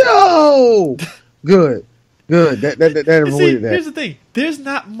 yo, good. That You see, avoided here's that. the thing. There's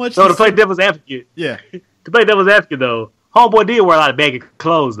not much. So to play devil's advocate, Yeah. though, homeboy did wear a lot of baggy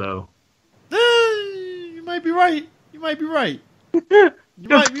clothes though. You might be right. You might be right. You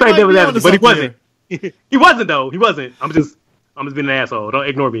Just might play be devil's onto advocate, but he something wasn't. there. He wasn't though. He wasn't. I'm just being an asshole. Don't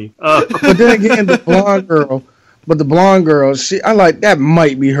ignore me. But then again, the blonde girl, I like that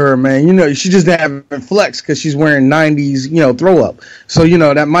might be her, man. You know, she just didn't have flex because she's wearing 90s, throw up. So,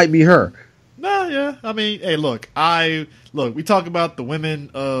 that might be her. Nah, yeah. I mean, hey, look. We talk about the women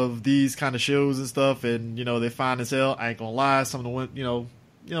of these kind of shows and stuff, and they fine as hell. I ain't gonna lie. Some of the women,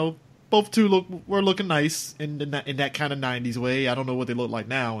 both two were looking nice in that kind of '90s way. I don't know what they look like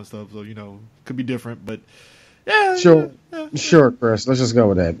now and stuff, so could be different. But yeah, Sure, yeah, sure, Chris. Let's just go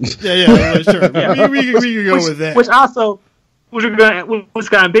with that. yeah, sure. Yeah. We can go with that. Which kind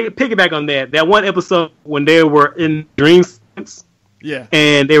of piggyback on that one episode when they were in dream sense Yeah,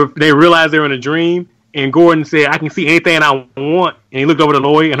 and they realized they were in a dream, and Gordon said, "I can see anything I want," and he looked over to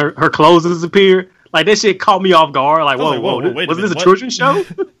Lloyd, and her clothes disappeared. Like that shit caught me off guard. Like, I was whoa, like, wait a was this minute, a children's show?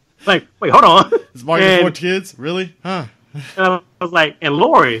 Like, wait, hold on. it's Mario And- for kids, really? Huh? And I was like, and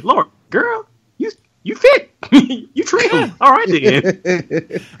Lori, girl, you fit. You trim. All right,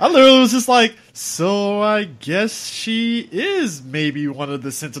 then. I literally was just like, so I guess she is maybe one of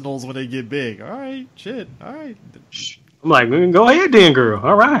the Sentinels when they get big. All right, shit. All right. I'm like, go ahead then, girl.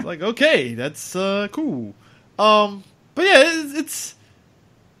 All right. Like, okay, that's cool. But yeah, it's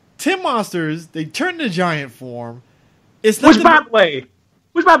Tin Monsters. They turn into giant form. It's Which, nothing.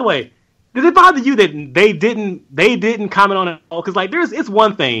 by the way, did it bother you that they didn't comment on it at all? Because like, it's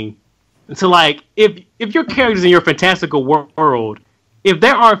one thing to like, if your characters in your fantastical world, if they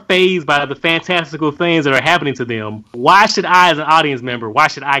aren't fazed by the fantastical things that are happening to them, why should I, as an audience member, why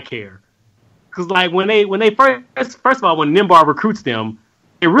should I care? Because like when they first of all, when Nimbar recruits them,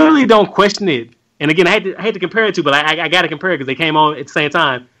 they really don't question it. And again, I hate to compare it to, but I got to compare it because they came on at the same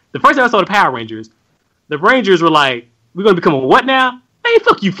time. The first time I saw the Power Rangers, the Rangers were like, "We're gonna become a what now?" Hey,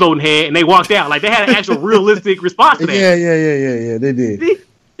 fuck you, floating head, and they walked out. Like they had an actual realistic response to that. Yeah, they did.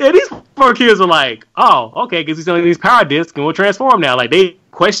 These poor kids were like, "Oh, okay, because he's selling these power discs, and we'll transform now." Like they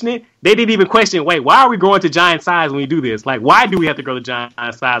question it. They didn't even question. Wait, why are we growing to giant size when we do this? Like, why do we have to grow to giant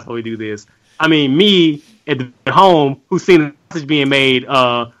size when we do this? I mean, me at home, who's seen the message being made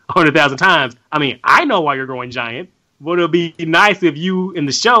 100,000 times. I mean, I know why you're growing giant. But it'll be nice if you in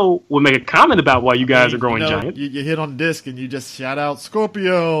the show would make a comment about why you guys are growing giant. You hit on the disc and you just shout out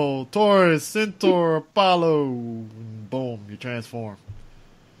Scorpio, Taurus, Centaur, Apollo, and boom, you transform.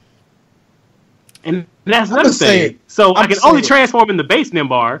 And that's I'm another just thing. saying- So I I'm can just only saying. transform in the base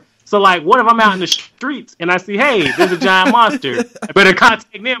Nimbar. So like, what if I'm out in the streets and I see, hey, there's a giant monster? I better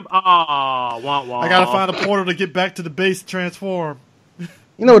contact them. Oh, wah. I gotta find a portal to get back to the base to transform.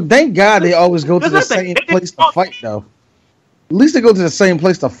 Thank God they always go to the Listen, same they- place to fight, though. At least they go to the same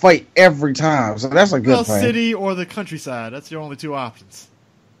place to fight every time, so that's a good Well, thing. city or the countryside. That's your only two options.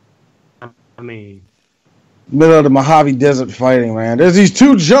 I mean, Middle of the Mojave Desert fighting, man. There's these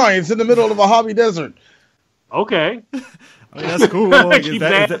two giants in the middle of the Mojave Desert. okay. I mean, that's cool. Like, Keep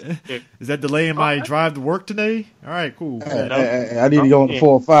is that delaying my drive to work today? All right, cool. I need to go on the 4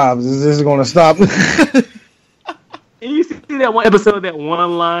 or 5. This is going to stop. And you see that one episode, that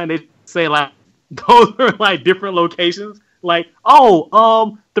one line, they say like, those are like different locations. Like,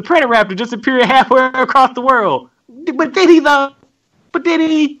 the Predator Raptor just appeared halfway across the world. But did he though? But did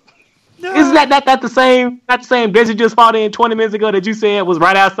he? No. Isn't that not the same? Not the same desert just fought in 20 minutes ago that you said was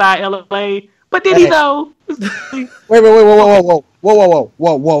right outside LA. But did he though? Wait, whoa.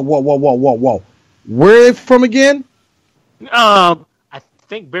 Where are they from again? I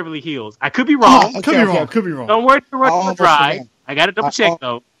think Beverly Hills. I could be wrong. Oh, Could be wrong. Don't worry too much almost to drive. forgot. I got to double check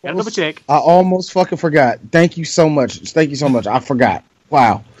though. Got to double check. I almost fucking forgot. Thank you so much. I forgot.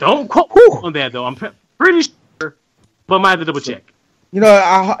 Wow. Don't quote me on that though. I'm pretty sure, but I might have to double check.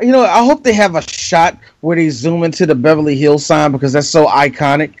 I hope they have a shot where they zoom into the Beverly Hills sign because that's so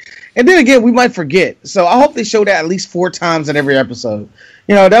iconic. And then again, we might forget. So I hope they show that at least 4 times in every episode.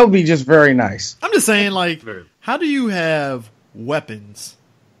 That would be just very nice. I'm just saying, like, how do you have weapons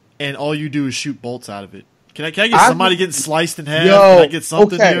and all you do is shoot bolts out of it? Can I get somebody getting sliced in half? Can I get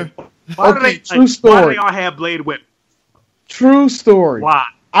something here? Why do they true Why do story. they all have blade whip? True story. Why?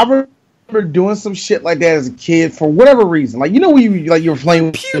 I remember doing some shit like that as a kid for whatever reason. Like, you know, when you were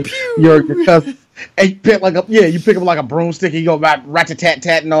playing with your cousin, and you pick up like a broomstick and you go about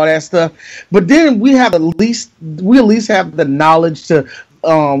rat-a-tat-tat and all that stuff. But then we at least have the knowledge to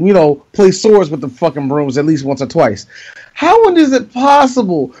play swords with the fucking brooms at least once or twice. How is it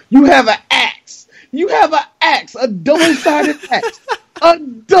possible? You have an axe. A double-sided axe. A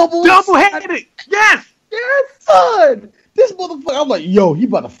Double-headed. Yes, son. This motherfucker. I'm like, yo, he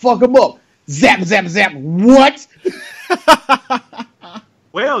about to fuck him up. Zap, zap, zap. What?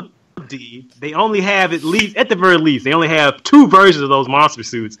 Well, D, they only have at the very least, they only have 2 versions of those monster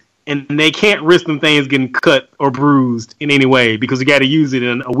suits, and they can't risk them things getting cut or bruised in any way because we got to use it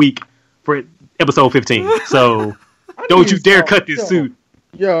in a week for episode 15. So don't you dare cut this suit.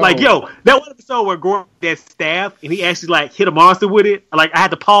 That one episode where Gordon had that staff and he actually like hit a monster with it. Like I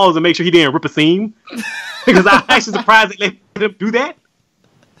had to pause and make sure he didn't rip a seam because I was actually surprised they let him do that.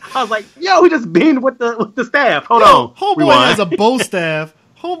 I was like, yo, he just bend with the staff. Hold on. Homeboy has a bow staff.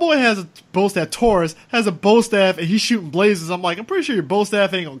 Taurus has a bow staff, and he's shooting blazes. I'm like, I'm pretty sure your bow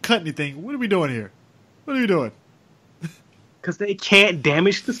staff ain't gonna cut anything. What are we doing here? What are you doing? Because they can't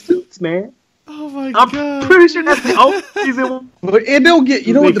damage the suits, man. Oh my god! I'm pretty sure that's the only reason. But it don't get.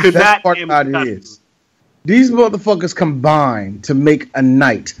 You know what the best part about it is? These motherfuckers combine to make a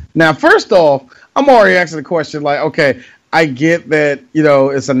knight. Now, first off, I'm already asking the question like, okay, I get that,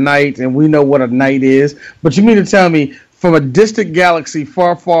 it's a knight and we know what a knight is, but you mean to tell me from a distant galaxy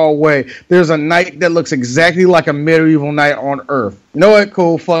far, far away, there's a knight that looks exactly like a medieval knight on Earth? You know what?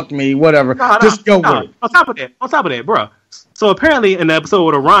 Cool. Fuck me. Whatever. Just go with it. On top of that, bro. So apparently in the episode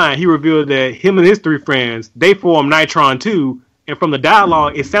with Orion, he revealed that him and his 3 friends, they formed Nitron 2, and from the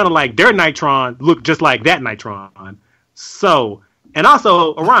dialogue, it sounded like their Nitron looked just like that Nitron. So, and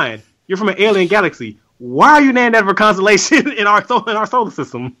also, Orion, you're from an alien galaxy. Why are you named after a constellation in our solar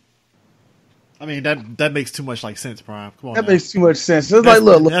system? I mean, that makes too much sense, Prime. Come on, that makes too much sense. It's like,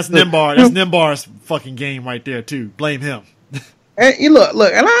 look, that's Nimbar. That's Nimbar's fucking game right there too. Blame him. And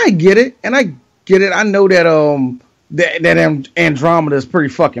look, and I get it. I know that that Andromeda is pretty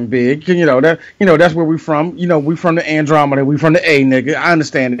fucking big. That's where we from. We from the Andromeda. We from the A, nigga. I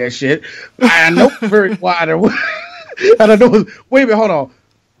understand that shit. I know very wide. And I know. Wait a minute, hold on.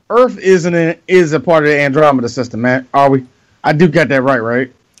 Earth is a part of the Andromeda system, man. Are we? I do get that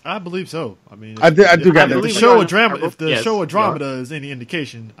right? I believe so. I mean, I do got that. If the show Andromeda is any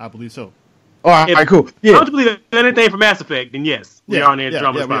indication, I believe so. All right, cool. Yeah. Don't you believe anything from Mass Effect? Then yes, we are on the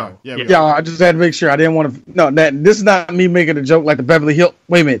Andromeda spiral. Yeah, I just had to make sure. I didn't want to. No, this is not me making a joke like the Beverly Hills.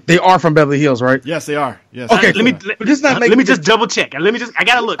 Wait a minute, they are from Beverly Hills, right? Yes, they are. Yes. Okay, let me just double check. I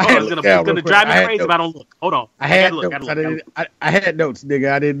gotta look. It's gonna drive me crazy if I don't look. Hold on. I had notes,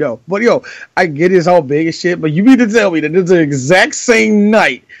 nigga. I didn't know. But I get it's all big as shit. But you mean to tell me that it's the exact same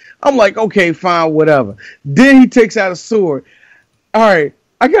night? I'm like, okay, fine, whatever. Then he takes out a sword. All right,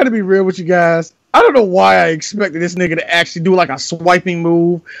 I got to be real with you guys. I don't know why I expected this nigga to actually do like a swiping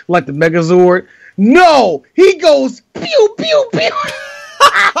move, like the Megazord. No, he goes pew pew pew.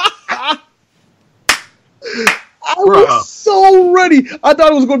 I was so ready. I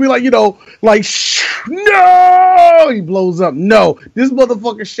thought it was gonna be like no. He blows up. No, this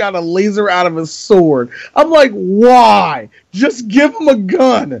motherfucker shot a laser out of his sword. I'm like, why? Just give him a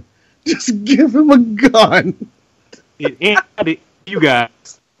gun. Just give him a gun. You guys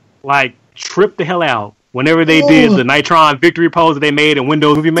tripped the hell out whenever they did the Nitron victory pose that they made in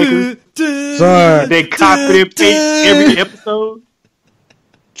Windows Movie Maker. They copied and pasted every episode.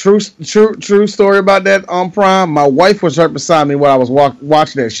 True story about that on Prime. My wife was right beside me while I was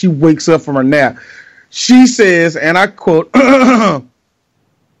watching that. She wakes up from her nap. She says, and I quote,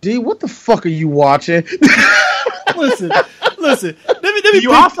 D, what the fuck are you watching? Listen.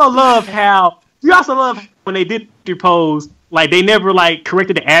 You also love when they did the pose, they never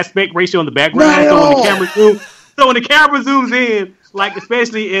corrected the aspect ratio on the background. So when the camera zooms in,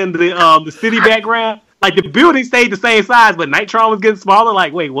 especially in the city background, the building stayed the same size, but Nitron was getting smaller.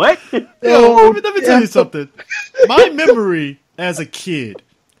 Wait, what? Let me tell you something. My memory as a kid.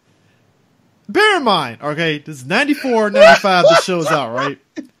 Bear in mind, okay, this is 94, 95, the show's out, right?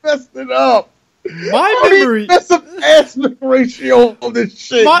 Messed it up. My memory. That's some aspect ratio on this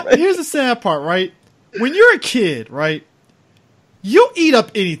shit. Here's the sad part, right? When you're a kid, right, you'll eat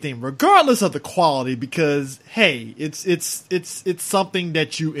up anything, regardless of the quality, because hey, it's something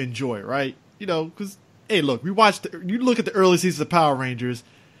that you enjoy, right? Because hey, look, you look at the early seasons of Power Rangers,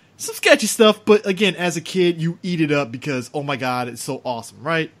 some sketchy stuff, but again, as a kid, you eat it up because oh my god, it's so awesome,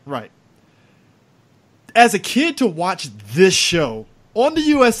 right? Right. As a kid, to watch this show on the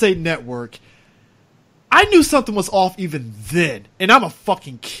USA Network, I knew something was off even then, and I'm a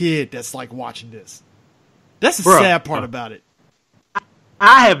fucking kid that's like watching this. That's the sad part about it.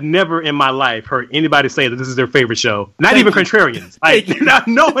 I have never in my life heard anybody say that this is their favorite show. Not even contrarians. Like,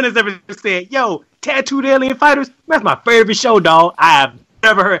 no one has ever said, "Yo, Tattooed Alien Fighters, that's my favorite show, dog." I have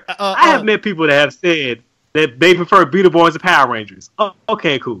never heard. I have met people that have said that they prefer Beetleborgs to Power Rangers. Oh,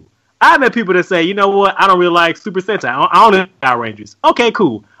 okay, cool. I've met people that say, you know what, I don't really like Super Sentai. I only like Power Rangers. Okay,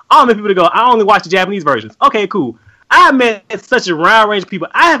 cool. I've met people that go, I only watch the Japanese versions. Okay, cool. I've met such a wide range of people.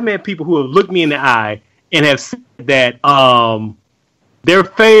 I have met people who have looked me in the eye and have said that their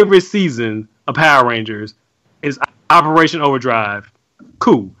favorite season of Power Rangers is Operation Overdrive.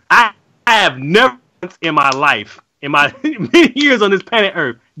 Cool. I have never in my life, in my many years on this planet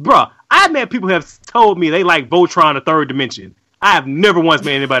Earth, bruh, I've met people who have told me they like Voltron, the Third Dimension. I have never once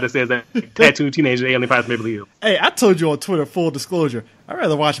met anybody that says that Tattooed Teenage Alien Fighters Beverly Hills. Hey, I told you on Twitter, full disclosure, I'd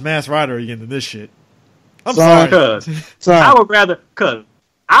rather watch Masked Rider again than this shit. I'm sorry. I would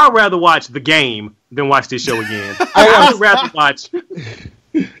rather watch the game than watch this show again. I would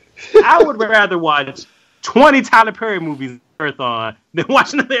rather watch 20 Tyler Perry movies marathon than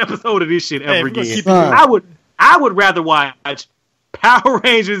watch another episode of this shit ever again. I would rather watch Power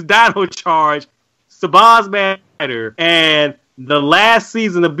Rangers Dino Charge, Saban's Matter, and the last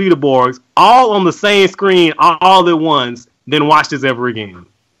season of Beetleborgs all on the same screen all at once than watch this ever again.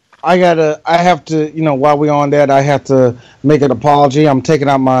 I have to, while we're on that, I have to make an apology. I'm taking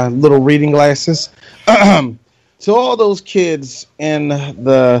out my little reading glasses. To all those kids in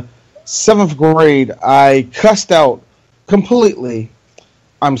the 7th grade, I cussed out completely.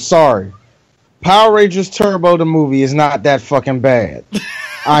 I'm sorry. Power Rangers Turbo, the movie, is not that fucking bad.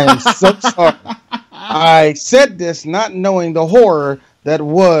 I am so sorry. I said this not knowing the horror that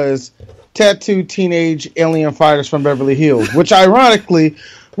was Tattooed Teenage Alien Fighters from Beverly Hills, which ironically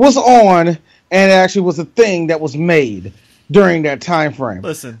was on and actually was a thing that was made during that time frame.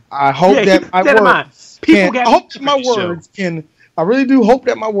 Listen, I hope that my words can. I really do hope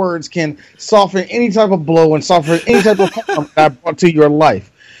that my words can soften any type of blow and soften any type of harm that I brought to your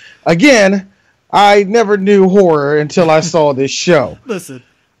life. Again, I never knew horror until I saw this show. Listen,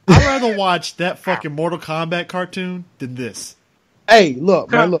 I'd rather watch that fucking Mortal Kombat cartoon than this. Hey,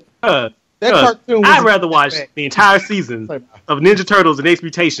 look, man, look. That cartoon. I'd rather watch the entire season of Ninja Turtles and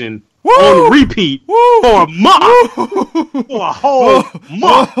Exploitation on repeat for a month, for a whole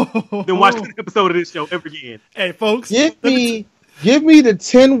month, than watch an episode of this show ever again. Hey, folks, give me the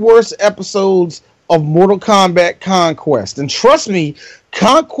 10 worst episodes of Mortal Kombat Conquest, and trust me,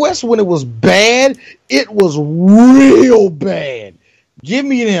 Conquest, when it was bad, it was real bad. Give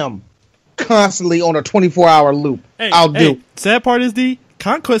me them constantly on a 24-hour loop. I'll do. Sad part is,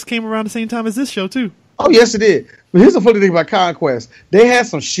 Conquest came around the same time as this show, too. Oh, yes, it did. But here's the funny thing about Conquest. They had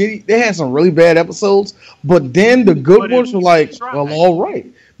some really bad episodes, but then the good ones were like, well, all right.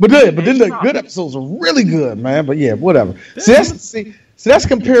 But then the good episodes were really good, man. But yeah, whatever. See, that's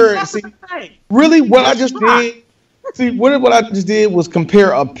comparing. See, really what I just did. See, what I just did was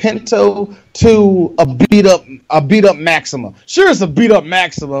compare a Pinto to a beat up Maxima. Sure, it's a beat up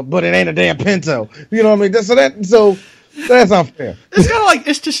Maxima, but it ain't a damn Pinto. You know what I mean? So that's unfair. It's kind of like,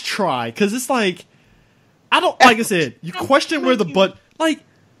 it's just try, because it's like, like I said, you question where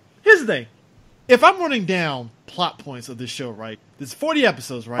here's the thing. If I'm running down plot points of this show, right? There's 40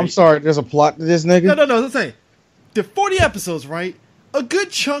 episodes, right? I'm sorry, there's a plot to this nigga? No, I'm saying, the 40 episodes, right? A good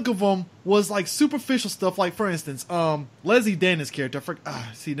chunk of them was like superficial stuff, like for instance, Leslie Dana's character.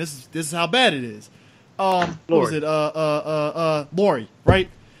 See, this is how bad it is. What was it? Lori, right?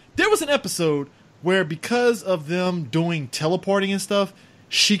 There was an episode where because of them doing teleporting and stuff,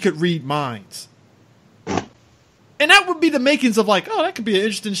 she could read minds. And that would be the makings of like, oh, that could be an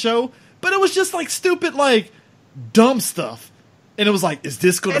interesting show. But it was just like stupid, like dumb stuff. And it was like, is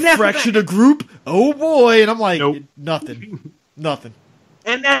this going to fracture the group? Oh boy. And I'm like, nope. Nothing.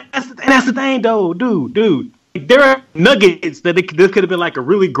 And that's the thing, though, dude. There are nuggets that this could have been like a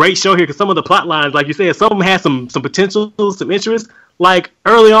really great show here, because some of the plot lines, like you said, some of them had some potential, some interest. Like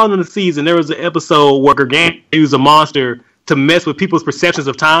early on in the season, there was an episode where Gargano used a monster to mess with people's perceptions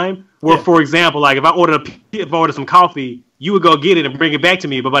of time. Where, for example, like if I ordered some coffee, you would go get it and bring it back to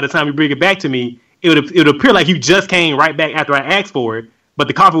me. But by the time you bring it back to me, it would appear like you just came right back after I asked for it, but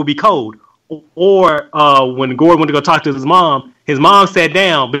the coffee would be cold. Or when Gordon went to go talk to his mom sat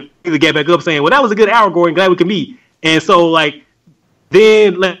down, but he get back up saying, well, that was a good hour, Gordon. Glad we could meet. And so, like,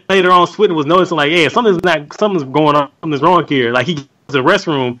 then later on, Switten was noticing, like, yeah, something's going on, something's wrong here. Like, he goes to the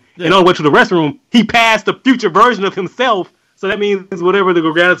restroom, and on the way to the restroom, he passed the future version of himself. So that means whatever the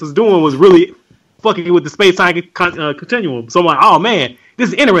Gorganis was doing was really fucking with the space-time continuum. So I'm like, oh man, this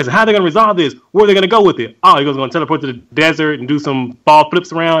is interesting. How are they going to resolve this? Where are they going to go with it? Oh, you're going to teleport to the desert and do some ball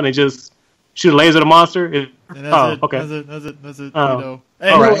flips around and just shoot a laser at the monster? And that's it. Okay. That's it. Oh. You know. Hey,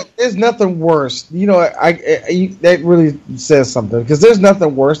 All right. There's nothing worse. That really says something, because there's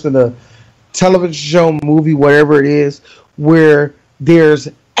nothing worse than a television show, movie, whatever it is, where there's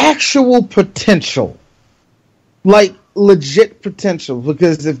actual potential, like legit potential.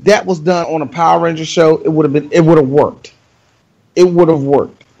 Because if that was done on a Power Ranger show, it would have worked. It would have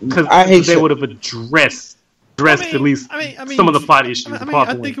worked. Because they would have addressed at least some of the plot issues.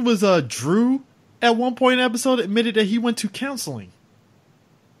 I think it was Drew at one point in the episode admitted that he went to counseling.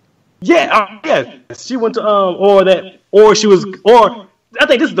 Yeah, she went to I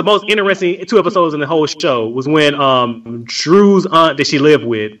think this is the most interesting 2 episodes in the whole show, was when Drew's aunt that she lived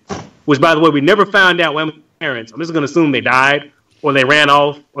with, which by the way we never found out when parents. I'm just gonna assume they died or they ran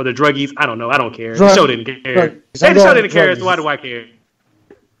off or they're druggies. I don't know. I don't care. The show didn't care. The show didn't care, so why do I care?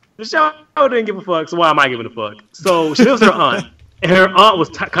 The show didn't give a fuck, so why am I giving a fuck? So she lives with her aunt, and her aunt was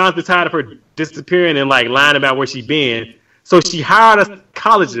constantly tired of her disappearing and like lying about where she'd been. So she hired a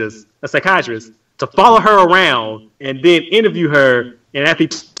psychiatrist, to follow her around and then interview her. And after he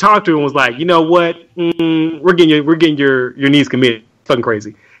talked to her and was like, you know what, we're getting your niece committed. Fucking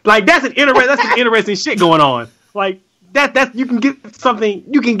crazy. Like that's an interesting shit going on. Like that you can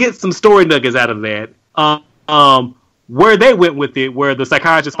get some story nuggets out of that. Where they went with it, where the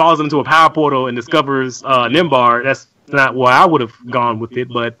psychiatrist falls into a power portal and discovers Nimbar, that's not where I would have gone with it,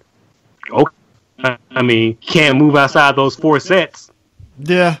 but okay. I mean, can't move outside those 4 sets.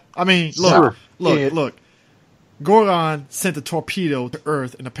 Yeah, I mean, look. Gorgon sent a torpedo to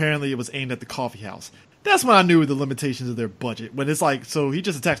Earth, and apparently it was aimed at the coffee house. That's when I knew the limitations of their budget. When it's like, so he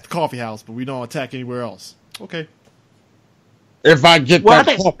just attacks the coffee house, but we don't attack anywhere else. Okay. If I get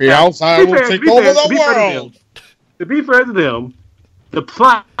that coffee house, I will take over the world. To be fair to them, the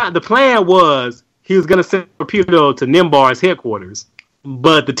plan was he was going to send a torpedo to Nimbar's headquarters,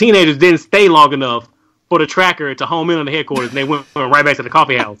 but the teenagers didn't stay long enough for the tracker to home in on the headquarters, and they went right back to the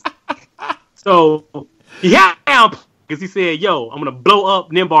coffee house. So he had because he said, "Yo, I'm going to blow up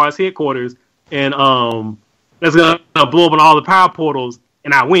Nimbar's headquarters, and that's going to blow up on all the power portals,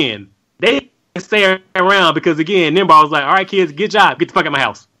 and I win." They didn't stay around because again, Nimbar was like, "All right, kids, good job. Get the fuck out of my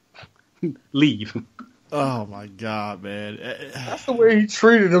house. Leave." Oh my god, man! That's the way he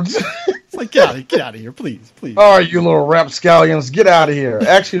treated them. It's like get out of here, please. All right, you little rapscallions, get out of here.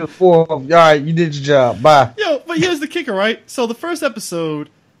 Actually, the 4 of you, all right, you did your job. Bye. Yo, but here's the kicker, right? So the first episode,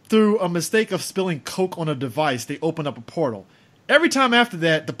 through a mistake of spilling Coke on a device, they open up a portal. Every time after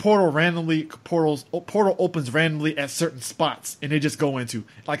that, the portal opens randomly at certain spots, and they just go into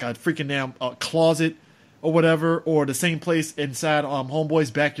like a freaking damn closet or whatever, or the same place inside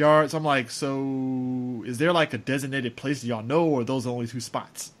Homeboy's backyard. So I'm like, so is there like a designated place y'all know, or are those the only 2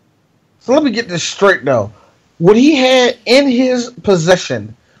 spots? So let me get this straight though. What he had in his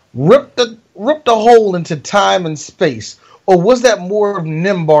possession ripped the hole into time and space, or was that more of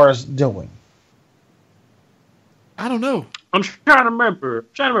Nimbar's doing? I don't know. I'm trying to remember.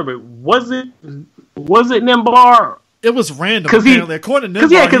 Was it Nimbar? It was random. Apparently, according to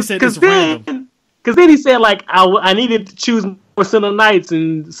Nimbar, he said it's random. Because then he said, like, I needed to choose more Silent Nights,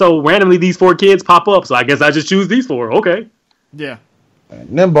 and so randomly these 4 kids pop up, so I guess I just choose these 4. Okay. Yeah.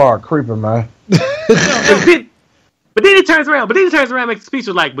 Nimbar creeping, man. But then he turns around and makes a speech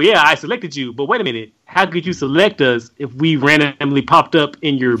like, but yeah, I selected you, but wait a minute, how could you select us if we randomly popped up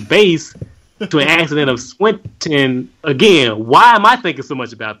in your base to an accident of Swinton again? Why am I thinking so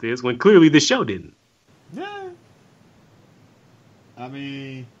much about this when clearly the show didn't? Yeah. I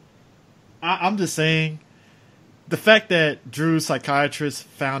mean, I'm just saying, the fact that Drew's psychiatrist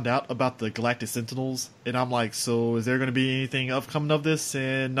found out about the Galactic Sentinels, and I'm like, so is there going to be anything upcoming of this?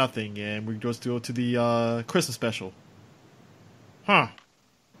 And nothing. And we just go to the Christmas special. Huh.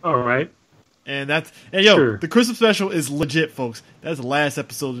 All right. And sure. The Christmas special is legit, folks. That's the last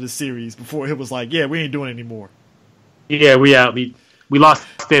episode of the series before it was like, yeah, we ain't doing it anymore. Yeah, we lost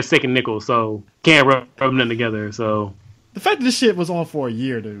that second nickel, so can't rub them together. So the fact that this shit was on for a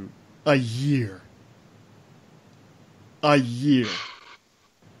year, dude. A year.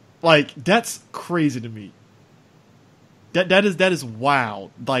 Like, that's crazy to me. That is wild.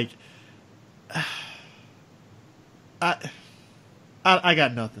 Like, I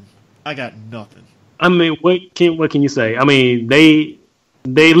got nothing. I mean, what can you say? I mean, they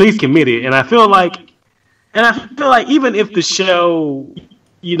at least committed, and I feel like even if the show,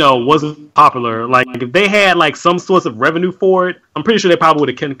 wasn't popular, like if they had like some source of revenue for it, I'm pretty sure they probably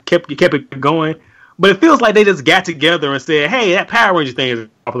would have kept it going. But it feels like they just got together and said, "Hey, that Power Ranger thing is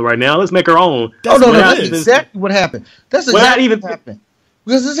popular right now. Let's make our own." Oh no, what it that's is. exactly what happened. That's exactly what happened.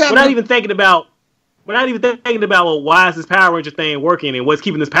 Because this happened. We're not even thinking about well, why is this Power Ranger thing working and what's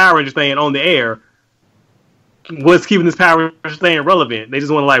keeping this Power Ranger thing on the air. What's keeping this Power Ranger thing relevant? They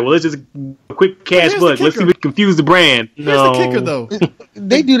just want to let's just quick cash book. Let's see if we can confuse the brand. Here's the kicker, though.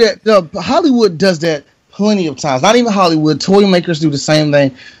 They do that. Hollywood does that plenty of times. Not even Hollywood. Toy makers do the same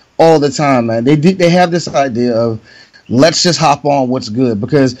thing all the time, man. They have this idea of let's just hop on what's good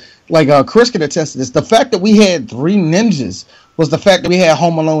because, Chris can attest to this. The fact that we had 3 ninjas was the fact that we had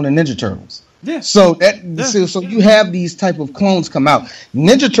Home Alone and Ninja Turtles. Yeah. So you have these type of clones come out.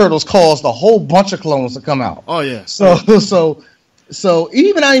 Ninja Turtles caused a whole bunch of clones to come out. Oh yeah. So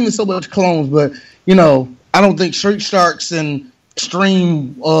even not even so much clones, but I don't think Street Sharks and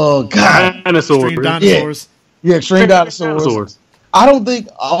Extreme Dinosaurs. Yeah, Extreme Dinosaurs. I don't think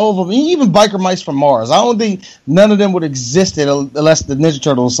all of them, even Biker Mice from Mars, I don't think none of them would have existed unless the Ninja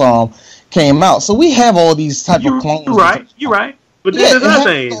Turtles came out. So we have all these type of clones. You're right. But there's another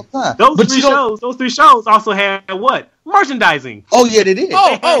thing. Those three shows also had what? Merchandising. Oh yeah, they did.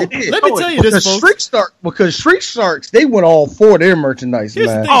 Let me tell you this, folks. Because Street Sharks, they went all for their merchandise,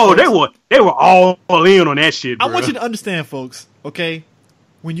 man. They were all in on that shit, bro. I want you to understand, folks, okay?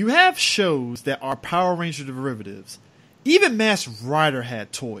 When you have shows that are Power Ranger derivatives, even Masked Rider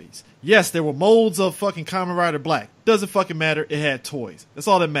had toys. Yes, there were molds of fucking Kamen Rider Black. Doesn't fucking matter. It had toys. That's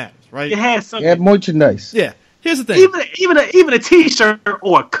all that matters, right? It had something. It had merchandise. Yeah. Here's the thing. Even a T-shirt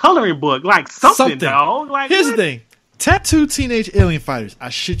or a coloring book, something. Dog. Here's the thing. Tattooed Teenage Alien Fighters. I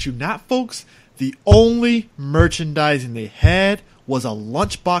shit you not, folks. The only merchandising they had was a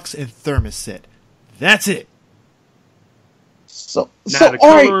lunchbox and thermos set. That's it. So all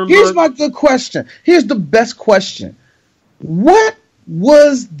right. Here's my good question. Here's the best question. What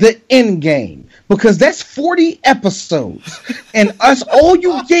was the end game? Because that's 40 episodes, and that's all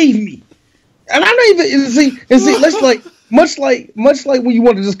you gave me. And I don't even see. Let's much like when you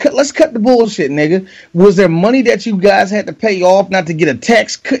want to just cut. Let's cut the bullshit, nigga. Was there money that you guys had to pay off not to get a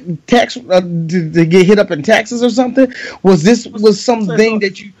tax to get hit up in taxes or something? Was something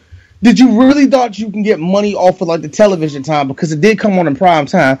that did you really thought you can get money off of the television time because it did come on in prime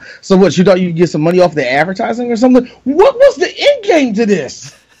time? So what, you thought you could get some money off the advertising or something? What was the end game to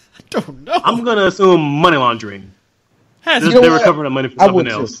this? I don't know. I'm gonna assume money laundering. They were covering the money for something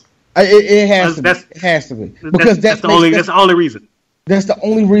else. It has to be. It has to be because that's the only reason. That's the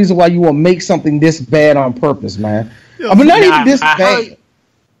only reason why you will make something this bad on purpose, man. Yeah, I mean, not even this bad.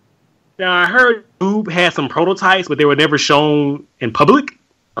 I heard Boob had some prototypes, but they were never shown in public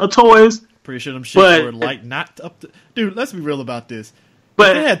of toys. Pretty sure them shit were not up to. Dude, let's be real about this.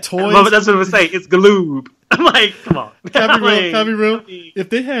 But if they had toys. But that's what I'm saying. It's Galoob. I'm like, come on. Can I be real? If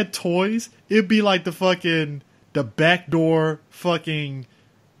they had toys, it'd be like the backdoor fucking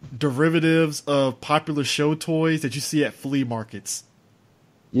derivatives of popular show toys that you see at flea markets.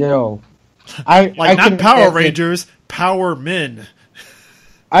 Yo, not Power Rangers, Power Men.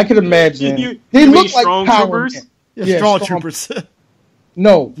 I can imagine. They look like Strong Power Troopers? Men. Yeah, Strong Troopers.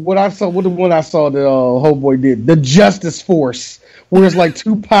 No, what the one I saw that Homeboy did, the Justice Force, where it's like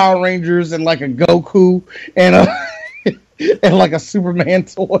 2 Power Rangers and like a Goku and and like a Superman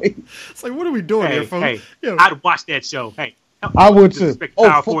toy. It's like, what are we doing here, folks? Hey, I'd watch that show. Hey, I would too.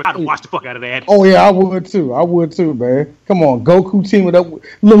 I'd watch the fuck out of that. Oh yeah, I would too, man. Come on, Goku teaming up.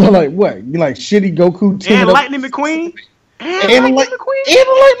 Look like what? You like shitty Goku teaming and up? Lightning McQueen. And Lightning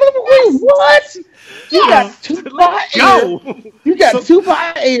McQueen. What? You got 2 by air. You got 2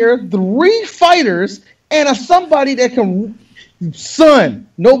 by air, 3 fighters, and somebody that can. Son,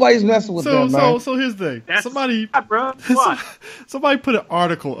 nobody's messing with them, man. So here's the thing. Somebody put an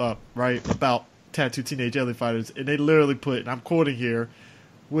article up, right, about Tattooed Teenage Alien Fighters, and they literally put, and I'm quoting here,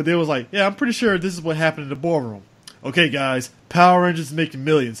 where they was like, yeah, I'm pretty sure this is what happened in the ballroom. Okay, guys, Power Rangers is making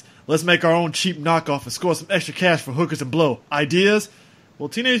millions. Let's make our own cheap knockoff and score some extra cash for hookers and blow. Ideas? Well,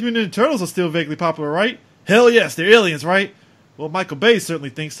 Teenage Mutant Ninja Turtles are still vaguely popular, right? Hell yes, they're aliens, right? Well, Michael Bay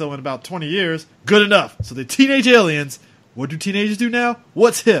certainly thinks so in about 20 years. Good enough. So they're teenage aliens. What do teenagers do now?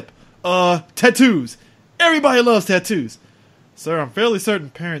 What's hip? Tattoos. Everybody loves tattoos. Sir, I'm fairly certain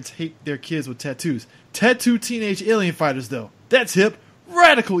parents hate their kids with tattoos. Tattooed Teenage Alien Fighters, though. That's hip.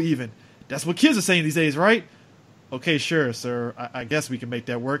 Radical, even. That's what kids are saying these days, right? Okay, sure, sir. I guess we can make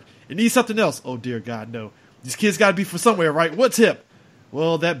that work. It needs something else. Oh, dear God, no. These kids gotta be from somewhere, right? What's hip?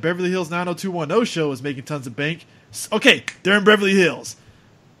 Well, that Beverly Hills 90210 show is making tons of bank. Okay, they're in Beverly Hills.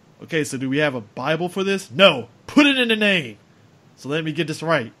 Okay, so do we have a Bible for this? No. Put it in the name. So let me get this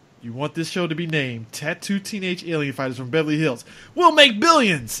right. You want this show to be named Tattooed Teenage Alien Fighters from Beverly Hills. We'll make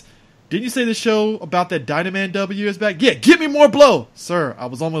billions. didn't you say the show about that Dynaman W years back? Yeah, give me more blow. Sir, I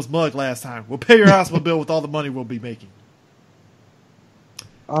was almost mugged last time. We'll pay your hospital bill with all the money we'll be making.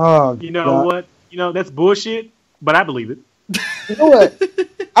 Oh, You know God. what? You know, that's bullshit, but I believe it. You know what?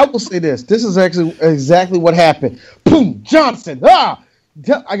 I will say this. This is actually exactly what happened. Boom, Johnson. I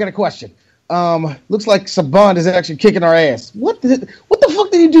got a question. Looks like Saban is actually kicking our ass. What the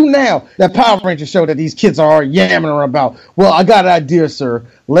fuck did he do now? That Power Ranger show that these kids are yammering about. Well, I got an idea, sir.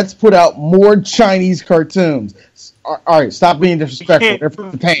 Let's put out more Chinese cartoons. All right, stop being disrespectful. They're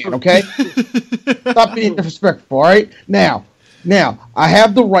from Japan, okay? Stop being disrespectful, all right? Now, I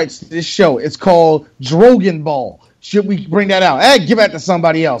have the rights to this show. It's called Dragon Ball. Should we bring that out? Hey, give that to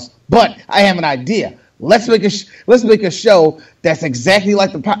somebody else. But I have an idea. Let's make a show that's exactly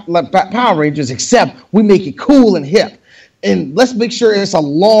like the Power Rangers, except we make it cool and hip. And let's make sure it's a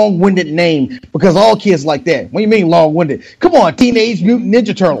long-winded name, because all kids like that. What do you mean long-winded? Come on, Teenage Mutant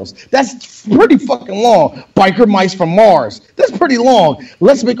Ninja Turtles. That's pretty fucking long. Biker Mice from Mars. That's pretty long.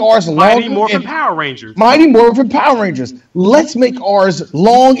 Let's make ours long. Mighty Morphin Power Rangers. Mighty Morphin Power Rangers. Let's make ours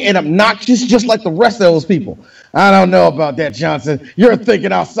long and obnoxious, just like the rest of those people. I don't know about that, Johnson. You're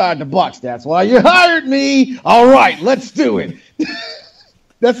thinking outside the box. That's why you hired me. All right, let's do it.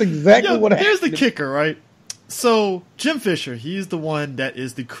 That's exactly what happened. Here's the kicker, right? So, Jim Fisher, he's the one that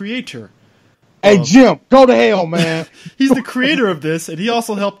is the creator. Hey, Jim, go to hell, man. He's the creator of this, and he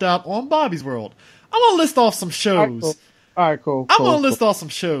also helped out on Bobby's World. I'm going to list off some shows. All right, cool. I'm going to list off some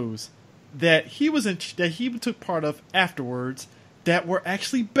shows that he was in, that he took part of afterwards that were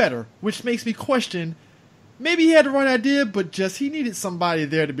actually better, which makes me question, maybe he had the right idea, but just he needed somebody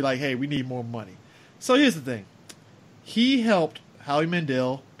there to be like, hey, we need more money. So here's the thing. He helped Howie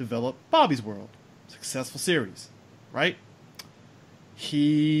Mandel develop Bobby's World. Successful series, right?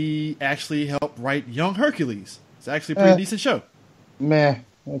 He actually helped write Young Hercules. It's actually a pretty decent show. Man,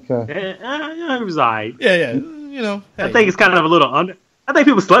 okay. It was alright. Yeah, you know. Hey. I think it's kind of a little under. I think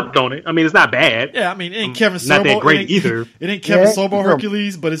people slept on it. I mean, it's not bad. Yeah, I mean, it ain't Kevin Sorbo. Not that great either. It ain't Kevin Yeah, Sorbo sure.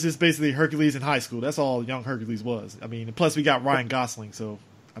 Hercules, but it's just basically Hercules in high school. That's all Young Hercules was. I mean, plus we got Ryan Gosling, so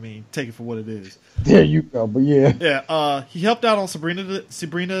I mean, take it for what it is. There you go, but yeah. Yeah, he helped out on Sabrina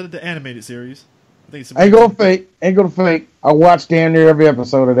the animated series. I think Ain't gonna fake. I watched damn near every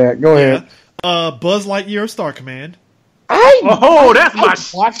episode of that. Go ahead. Buzz Lightyear of Star Command. That's my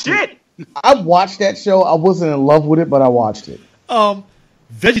watched shit. I watched that show. I wasn't in love with it, but I watched it.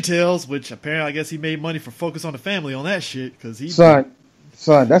 VeggieTales, which apparently I guess he made money for Focus on the Family on that shit because he Son,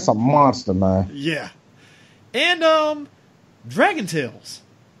 that's a monster, man. Yeah, and Dragon Tales.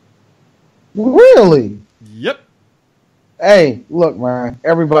 Really? Yep. Hey, look, man.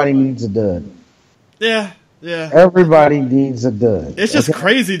 Everybody needs a dud. Yeah. Everybody needs a dud. It's just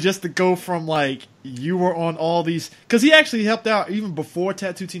crazy just to go from like you were on all these because he actually helped out even before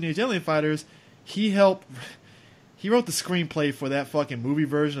Tattoo Teenage Alien Fighters. He wrote the screenplay for that fucking movie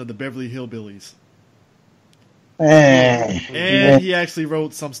version of the Beverly Hillbillies. And he actually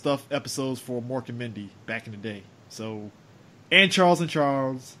wrote some episodes for Mork and Mindy back in the day. So, and Charles in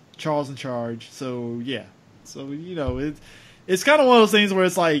Charge. So yeah. So you know it's kind of one of those things where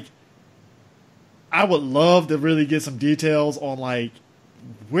it's like I would love to really get some details on like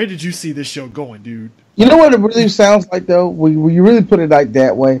where did you see this show going, dude? You know what it really sounds like though? When you really put it like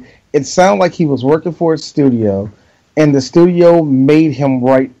that way, it sounds like he was working for a studio, and the studio made him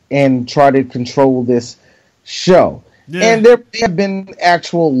write and try to control this show. Yeah. And there have been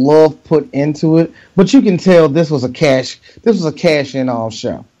actual love put into it, but you can tell this was a cash in all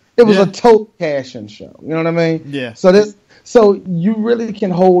show. It was a total cash in show. You know what I mean? Yeah. So you really can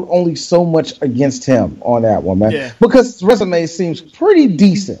hold only so much against him on that one, man. Yeah. Because his resume seems pretty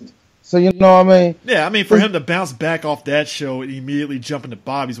decent. So you know what I mean? Yeah, I mean for him to bounce back off that show and immediately jump into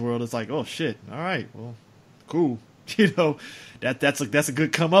Bobby's World, it's like, oh shit, all right, well, cool. You know, that's a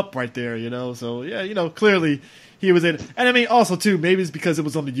good come up right there, you know. So yeah, you know, clearly he was in, and I mean also too, maybe it's because it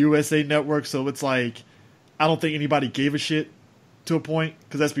was on the USA Network, so it's like I don't think anybody gave a shit to a point,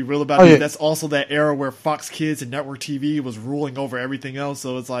 because let's be real about it. That's also that era where Fox Kids and network TV was ruling over everything else.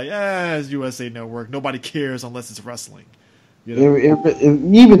 So it's like, it's USA Network. Nobody cares unless it's wrestling. You know?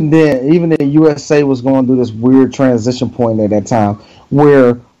 Even then, USA was going through this weird transition point at that time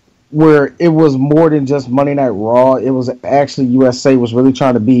where it was more than just Monday Night Raw. It was actually USA was really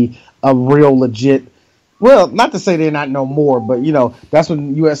trying to be a real legit. Well, not to say they're not no more, but you know that's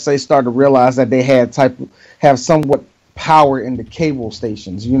when USA started to realize that they have somewhat power in the cable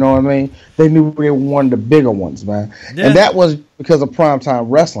stations. You know what I mean? They knew they were one of the bigger ones, man. Yeah. And that was because of primetime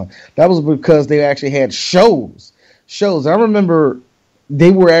wrestling. That was because they actually had shows. I remember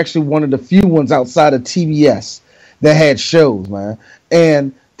they were actually one of the few ones outside of TBS that had shows, man.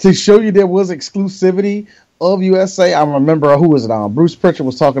 And to show you there was exclusivity of USA. I remember who was it? Bruce Pritchard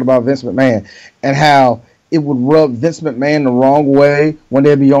was talking about Vince McMahon and how it would rub Vince McMahon the wrong way when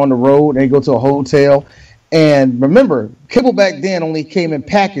they'd be on the road and they go to a hotel. And remember, cable back then only came in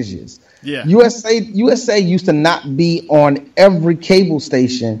packages. Yeah. USA used to not be on every cable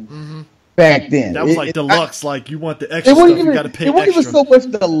station back then. That was like deluxe. Like you want the extra stuff, you got to pay extra. It wasn't even so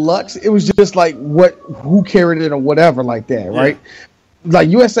much deluxe. It was just like who carried it or whatever like that, right? Like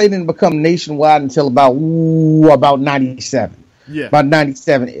USA didn't become nationwide until about 97. Yeah. About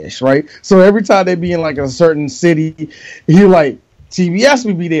 97-ish, right? So every time they be in like a certain city, you're like, TBS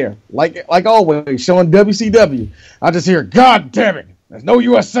would be there, like always, showing WCW. I just hear, God damn it, there's no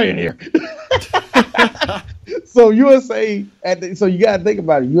USA in here. So USA, so you gotta think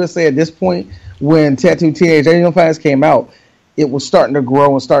about it. USA at this point, when Tattoo Teenage Alien Fighters came out, it was starting to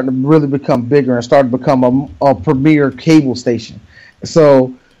grow and starting to really become bigger and starting to become a premier cable station.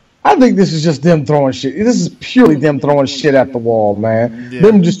 So I think this is just them throwing shit. This is purely them throwing shit at the wall, man. Yeah.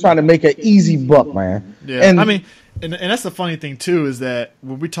 Them just trying to make an easy buck, man. Yeah, and I mean, and that's the funny thing too is that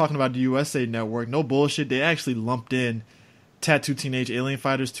when we're talking about the USA Network, no bullshit, they actually lumped in Tattoo Teenage Alien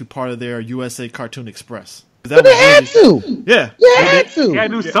Fighters to part of their USA Cartoon Express. But they had to. Yeah, they had to. You gotta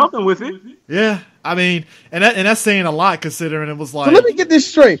do something with it. Yeah, I mean, and that's saying a lot considering it was like. So let me get this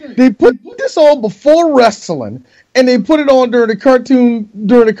straight. They put this on before wrestling, and they put it on during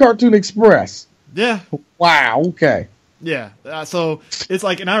the Cartoon Express. Yeah. Wow. Okay. Yeah. So it's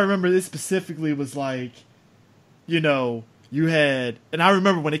like, and I remember this specifically was like, you had, and I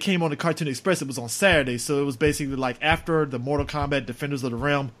remember when it came on the Cartoon Express, it was on Saturday, so it was basically like after the Mortal Kombat Defenders of the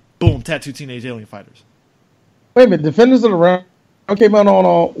Realm, boom, Tattoo Teenage Alien Fighters. Wait a minute, Defenders of the Realm came out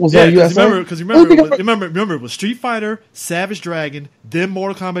on was on USA? Because remember, it was Street Fighter, Savage Dragon, then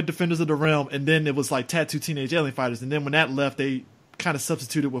Mortal Kombat Defenders of the Realm, and then it was like Tattoo Teenage Alien Fighters, and then when that left, they kind of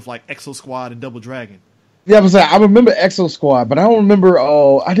substituted with like Exo Squad and Double Dragon. Yeah, I remember Exo Squad, but I don't remember.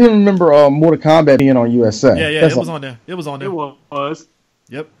 I didn't remember Mortal Kombat being on USA. Yeah, it was on there. It was on there. It was.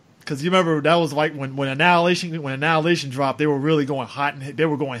 Yep. Because you remember that was like when Annihilation dropped, they were really going hot and they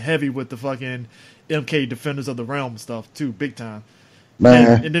were going heavy with the fucking MK Defenders of the Realm stuff too, big time.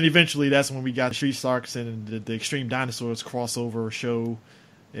 Man. And then eventually that's when we got Street Sharks and the Extreme Dinosaurs crossover show,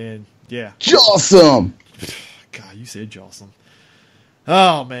 and yeah. Jawsome. God, you said Jawsome.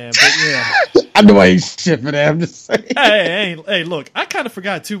 Oh man, but yeah. I know I ain't shit for that. I'm just saying. Hey, look, I kind of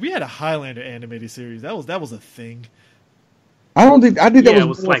forgot too. We had a Highlander animated series. That was a thing. I think that it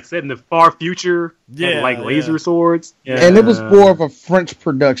was like set in the far future. Yeah, like laser swords. Yeah. And it was more of a French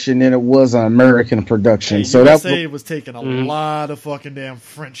production than it was an American production. Hey, so USA was taking a lot of fucking damn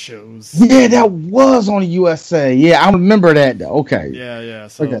French shows. Yeah, that was on USA. Yeah, I remember that though. Okay. Yeah.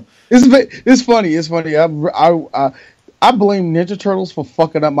 So okay. It's funny. I blame Ninja Turtles for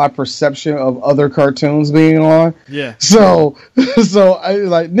fucking up my perception of other cartoons being on. Yeah. So I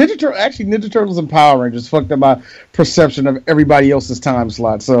like Ninja Turtles and Power Rangers fucked up my perception of everybody else's time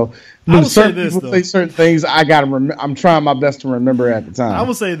slot. So when certain people say certain things, I'm trying my best to remember at the time. I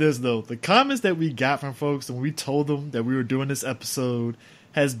will say this though: the comments that we got from folks when we told them that we were doing this episode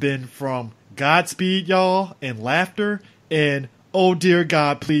has been from Godspeed, y'all, and laughter, and oh dear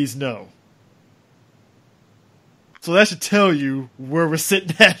God, please no. So that should tell you where we're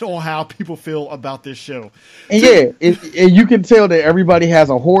sitting at on how people feel about this show. And and you can tell that everybody has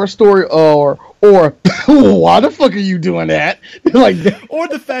a horror story or why the fuck are you doing that? Like that. Or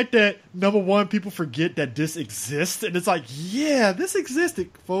the fact that number one, people forget that this exists, and it's like, yeah, this existed,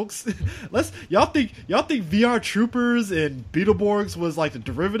 folks. Y'all think VR Troopers and Beetleborgs was like the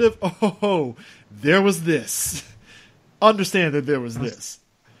derivative? Oh, there was this. Understand that there was this.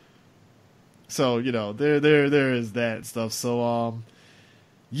 So, there is that stuff. So,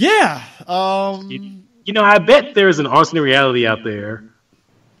 yeah. I bet there's an alternate reality out there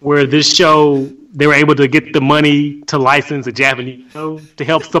where this show, they were able to get the money to license a Japanese show to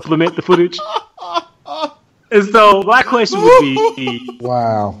help supplement the footage. And so my question would be,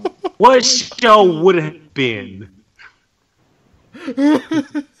 wow, what show would it have been?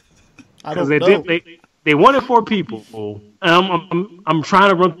 I don't know. They wanted 4 people. I'm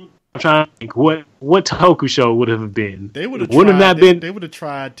trying to think what Toku show would have been. They would have They would have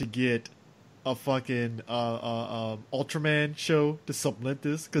tried to get a fucking Ultraman show to supplement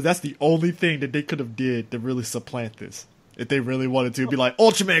this, because that's the only thing that they could have did to really supplant this. If they really wanted to, be like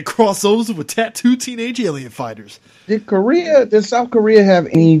Ultraman crossovers with Tattoo Teenage Alien Fighters. Did South Korea have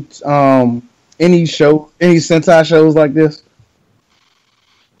any Sentai shows like this?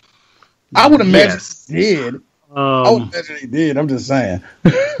 I would imagine they did. I would imagine they did. I'm just saying.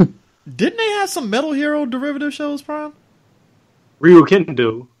 Didn't they have some Metal Hero derivative shows, Prime? Ryu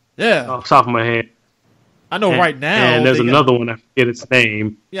Kendo. Yeah, off the top of my head. I know right now. And there's they got- another one, I forget its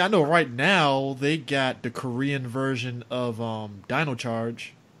name. Yeah, I know right now they got the Korean version of Dino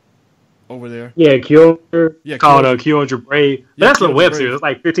Charge over there. Yeah, Kyoger. Yeah, Called Kyoger. Kyoger Brave. But Yeah, that's a Kyoger web Brave. series. It's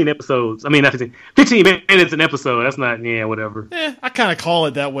like 15 episodes. I mean, not 15. 15 minutes an episode. That's not, whatever. Yeah, I kind of call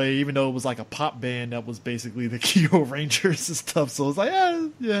it that way, even though it was like a pop band that was basically the Kyo Rangers and stuff. So it's like,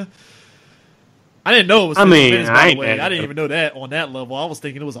 yeah. I didn't know it was 15 minutes, by the way. I didn't even know that on that level. I was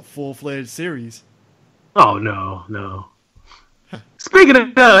thinking it was a full-fledged series. Oh, no. Speaking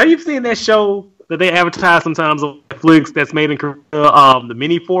of, have you seen that show that they advertise sometimes on Netflix that's made in Korea, the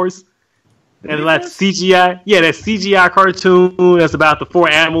Mini Force? And like CGI, that CGI cartoon that's about the 4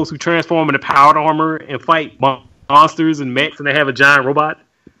 animals who transform into powered armor and fight monsters and mechs, and they have a giant robot.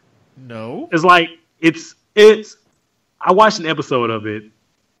 No. It's like it's. I watched an episode of it.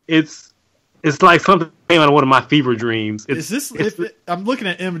 It's like something came out of one of my fever dreams. I'm looking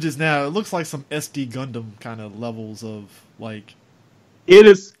at images now. It looks like some SD Gundam kind of levels of like. It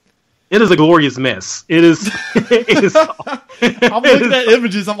is a glorious mess. It is. I'm looking at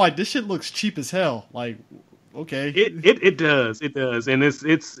images. I'm like, this shit looks cheap as hell. Like, okay. It does, and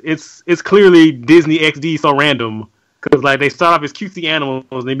it's clearly Disney XD so random because like they start off as cutesy animals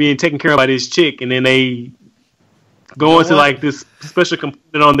and they're being taken care of by this chick, and then they go into like this special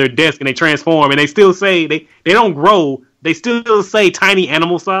component on their desk and they transform, and they still say they don't grow. They still say tiny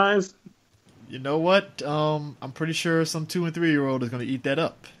animal size. You know what? I'm pretty sure some 2 and 3-year-old is going to eat that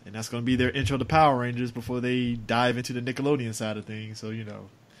up, and that's going to be their intro to Power Rangers before they dive into the Nickelodeon side of things. So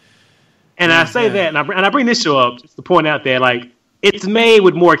And I say that, and I bring this show up just to point out that like it's made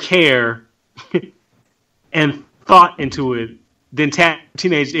with more care and thought into it than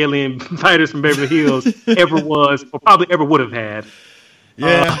Teenage Alien Fighters from Beverly Hills ever was, or probably ever would have had.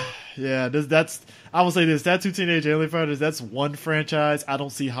 Yeah. That's. I will say this: that 2 Teenage Alien Fighters. That's one franchise I don't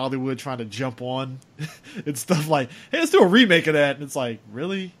see Hollywood trying to jump on. It's stuff like, hey, let's do a remake of that, and it's like,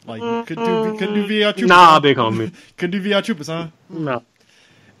 really? Like, couldn't do VR Troopers? Nah, big homie. Couldn't do VR Troopers, huh? No.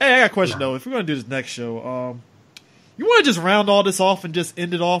 Hey, I got a question though. If we're gonna do this next show, you want to just round all this off and just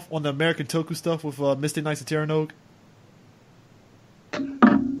end it off on the American Toku stuff with Mystic Knights of Terranog?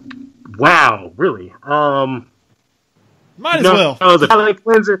 Wow, really? Might as well. Is a palate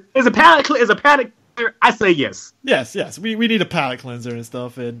cleanser? Is a palate cleanser? I say yes. Yes. We need a palate cleanser and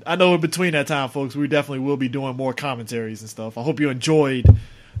stuff. And I know in between that time, folks, we definitely will be doing more commentaries and stuff. I hope you enjoyed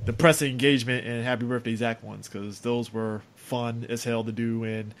the press engagement and Happy Birthday Zach ones, because those were fun as hell to do.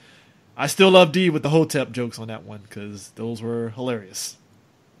 And I still love D with the Hotep jokes on that one, because those were hilarious.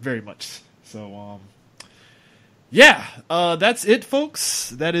 Very much. So, that's it,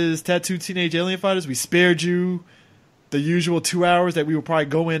 folks. That is Tattoo Teenage Alien Fighters. We spared you the usual 2 hours that we would probably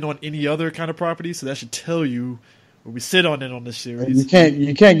go in on any other kind of property, so that should tell you where we sit on it on this series.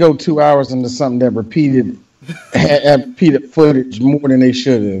 You can't go 2 hours into something that had repeated footage more than they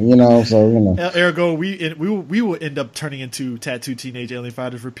should have, so. Ergo, we will end up turning into Tattoo Teenage Alien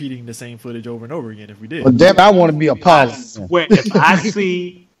Fighters, repeating the same footage over and over again if we did. But damn, I want to be a pilot. Where if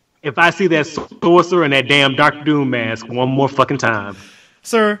I see that sorcerer and that damn Dr. Doom mask one more fucking time,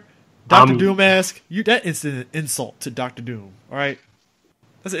 Sir, Dr. Doom mask, that is an insult to Dr. Doom, alright?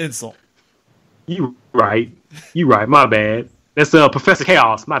 That's an insult. You right. My bad. That's Professor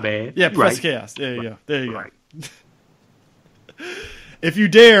Chaos. My bad. Yeah, Professor right. Chaos. There you go. Right. If you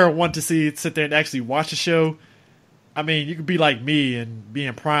dare want to sit there and actually watch the show, I mean, you could be like me and be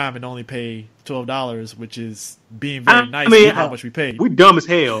in Prime and only pay $12, which is being very nice with how much we paid. We dumb as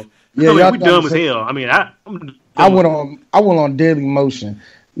hell. Yeah, we dumb as hell. I mean, I went on Daily Motion.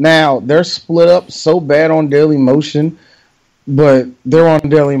 Now they're split up so bad on Daily Motion, but they're on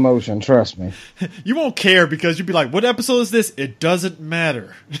Daily Motion. Trust me. You won't care because you'd be like, "What episode is this?" It doesn't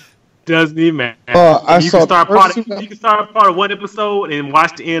matter. Doesn't even matter. You can start part of one episode and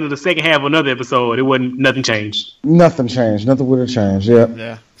watch the end of the second half of another episode. Nothing changed. Nothing changed. Nothing would have changed. Yeah.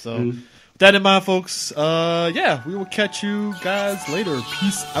 Yeah. So with that in mind, folks. We will catch you guys later.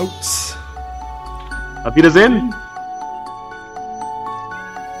 Peace out. Auf Wiedersehen.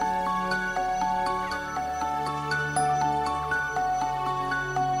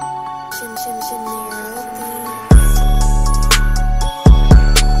 Narrow.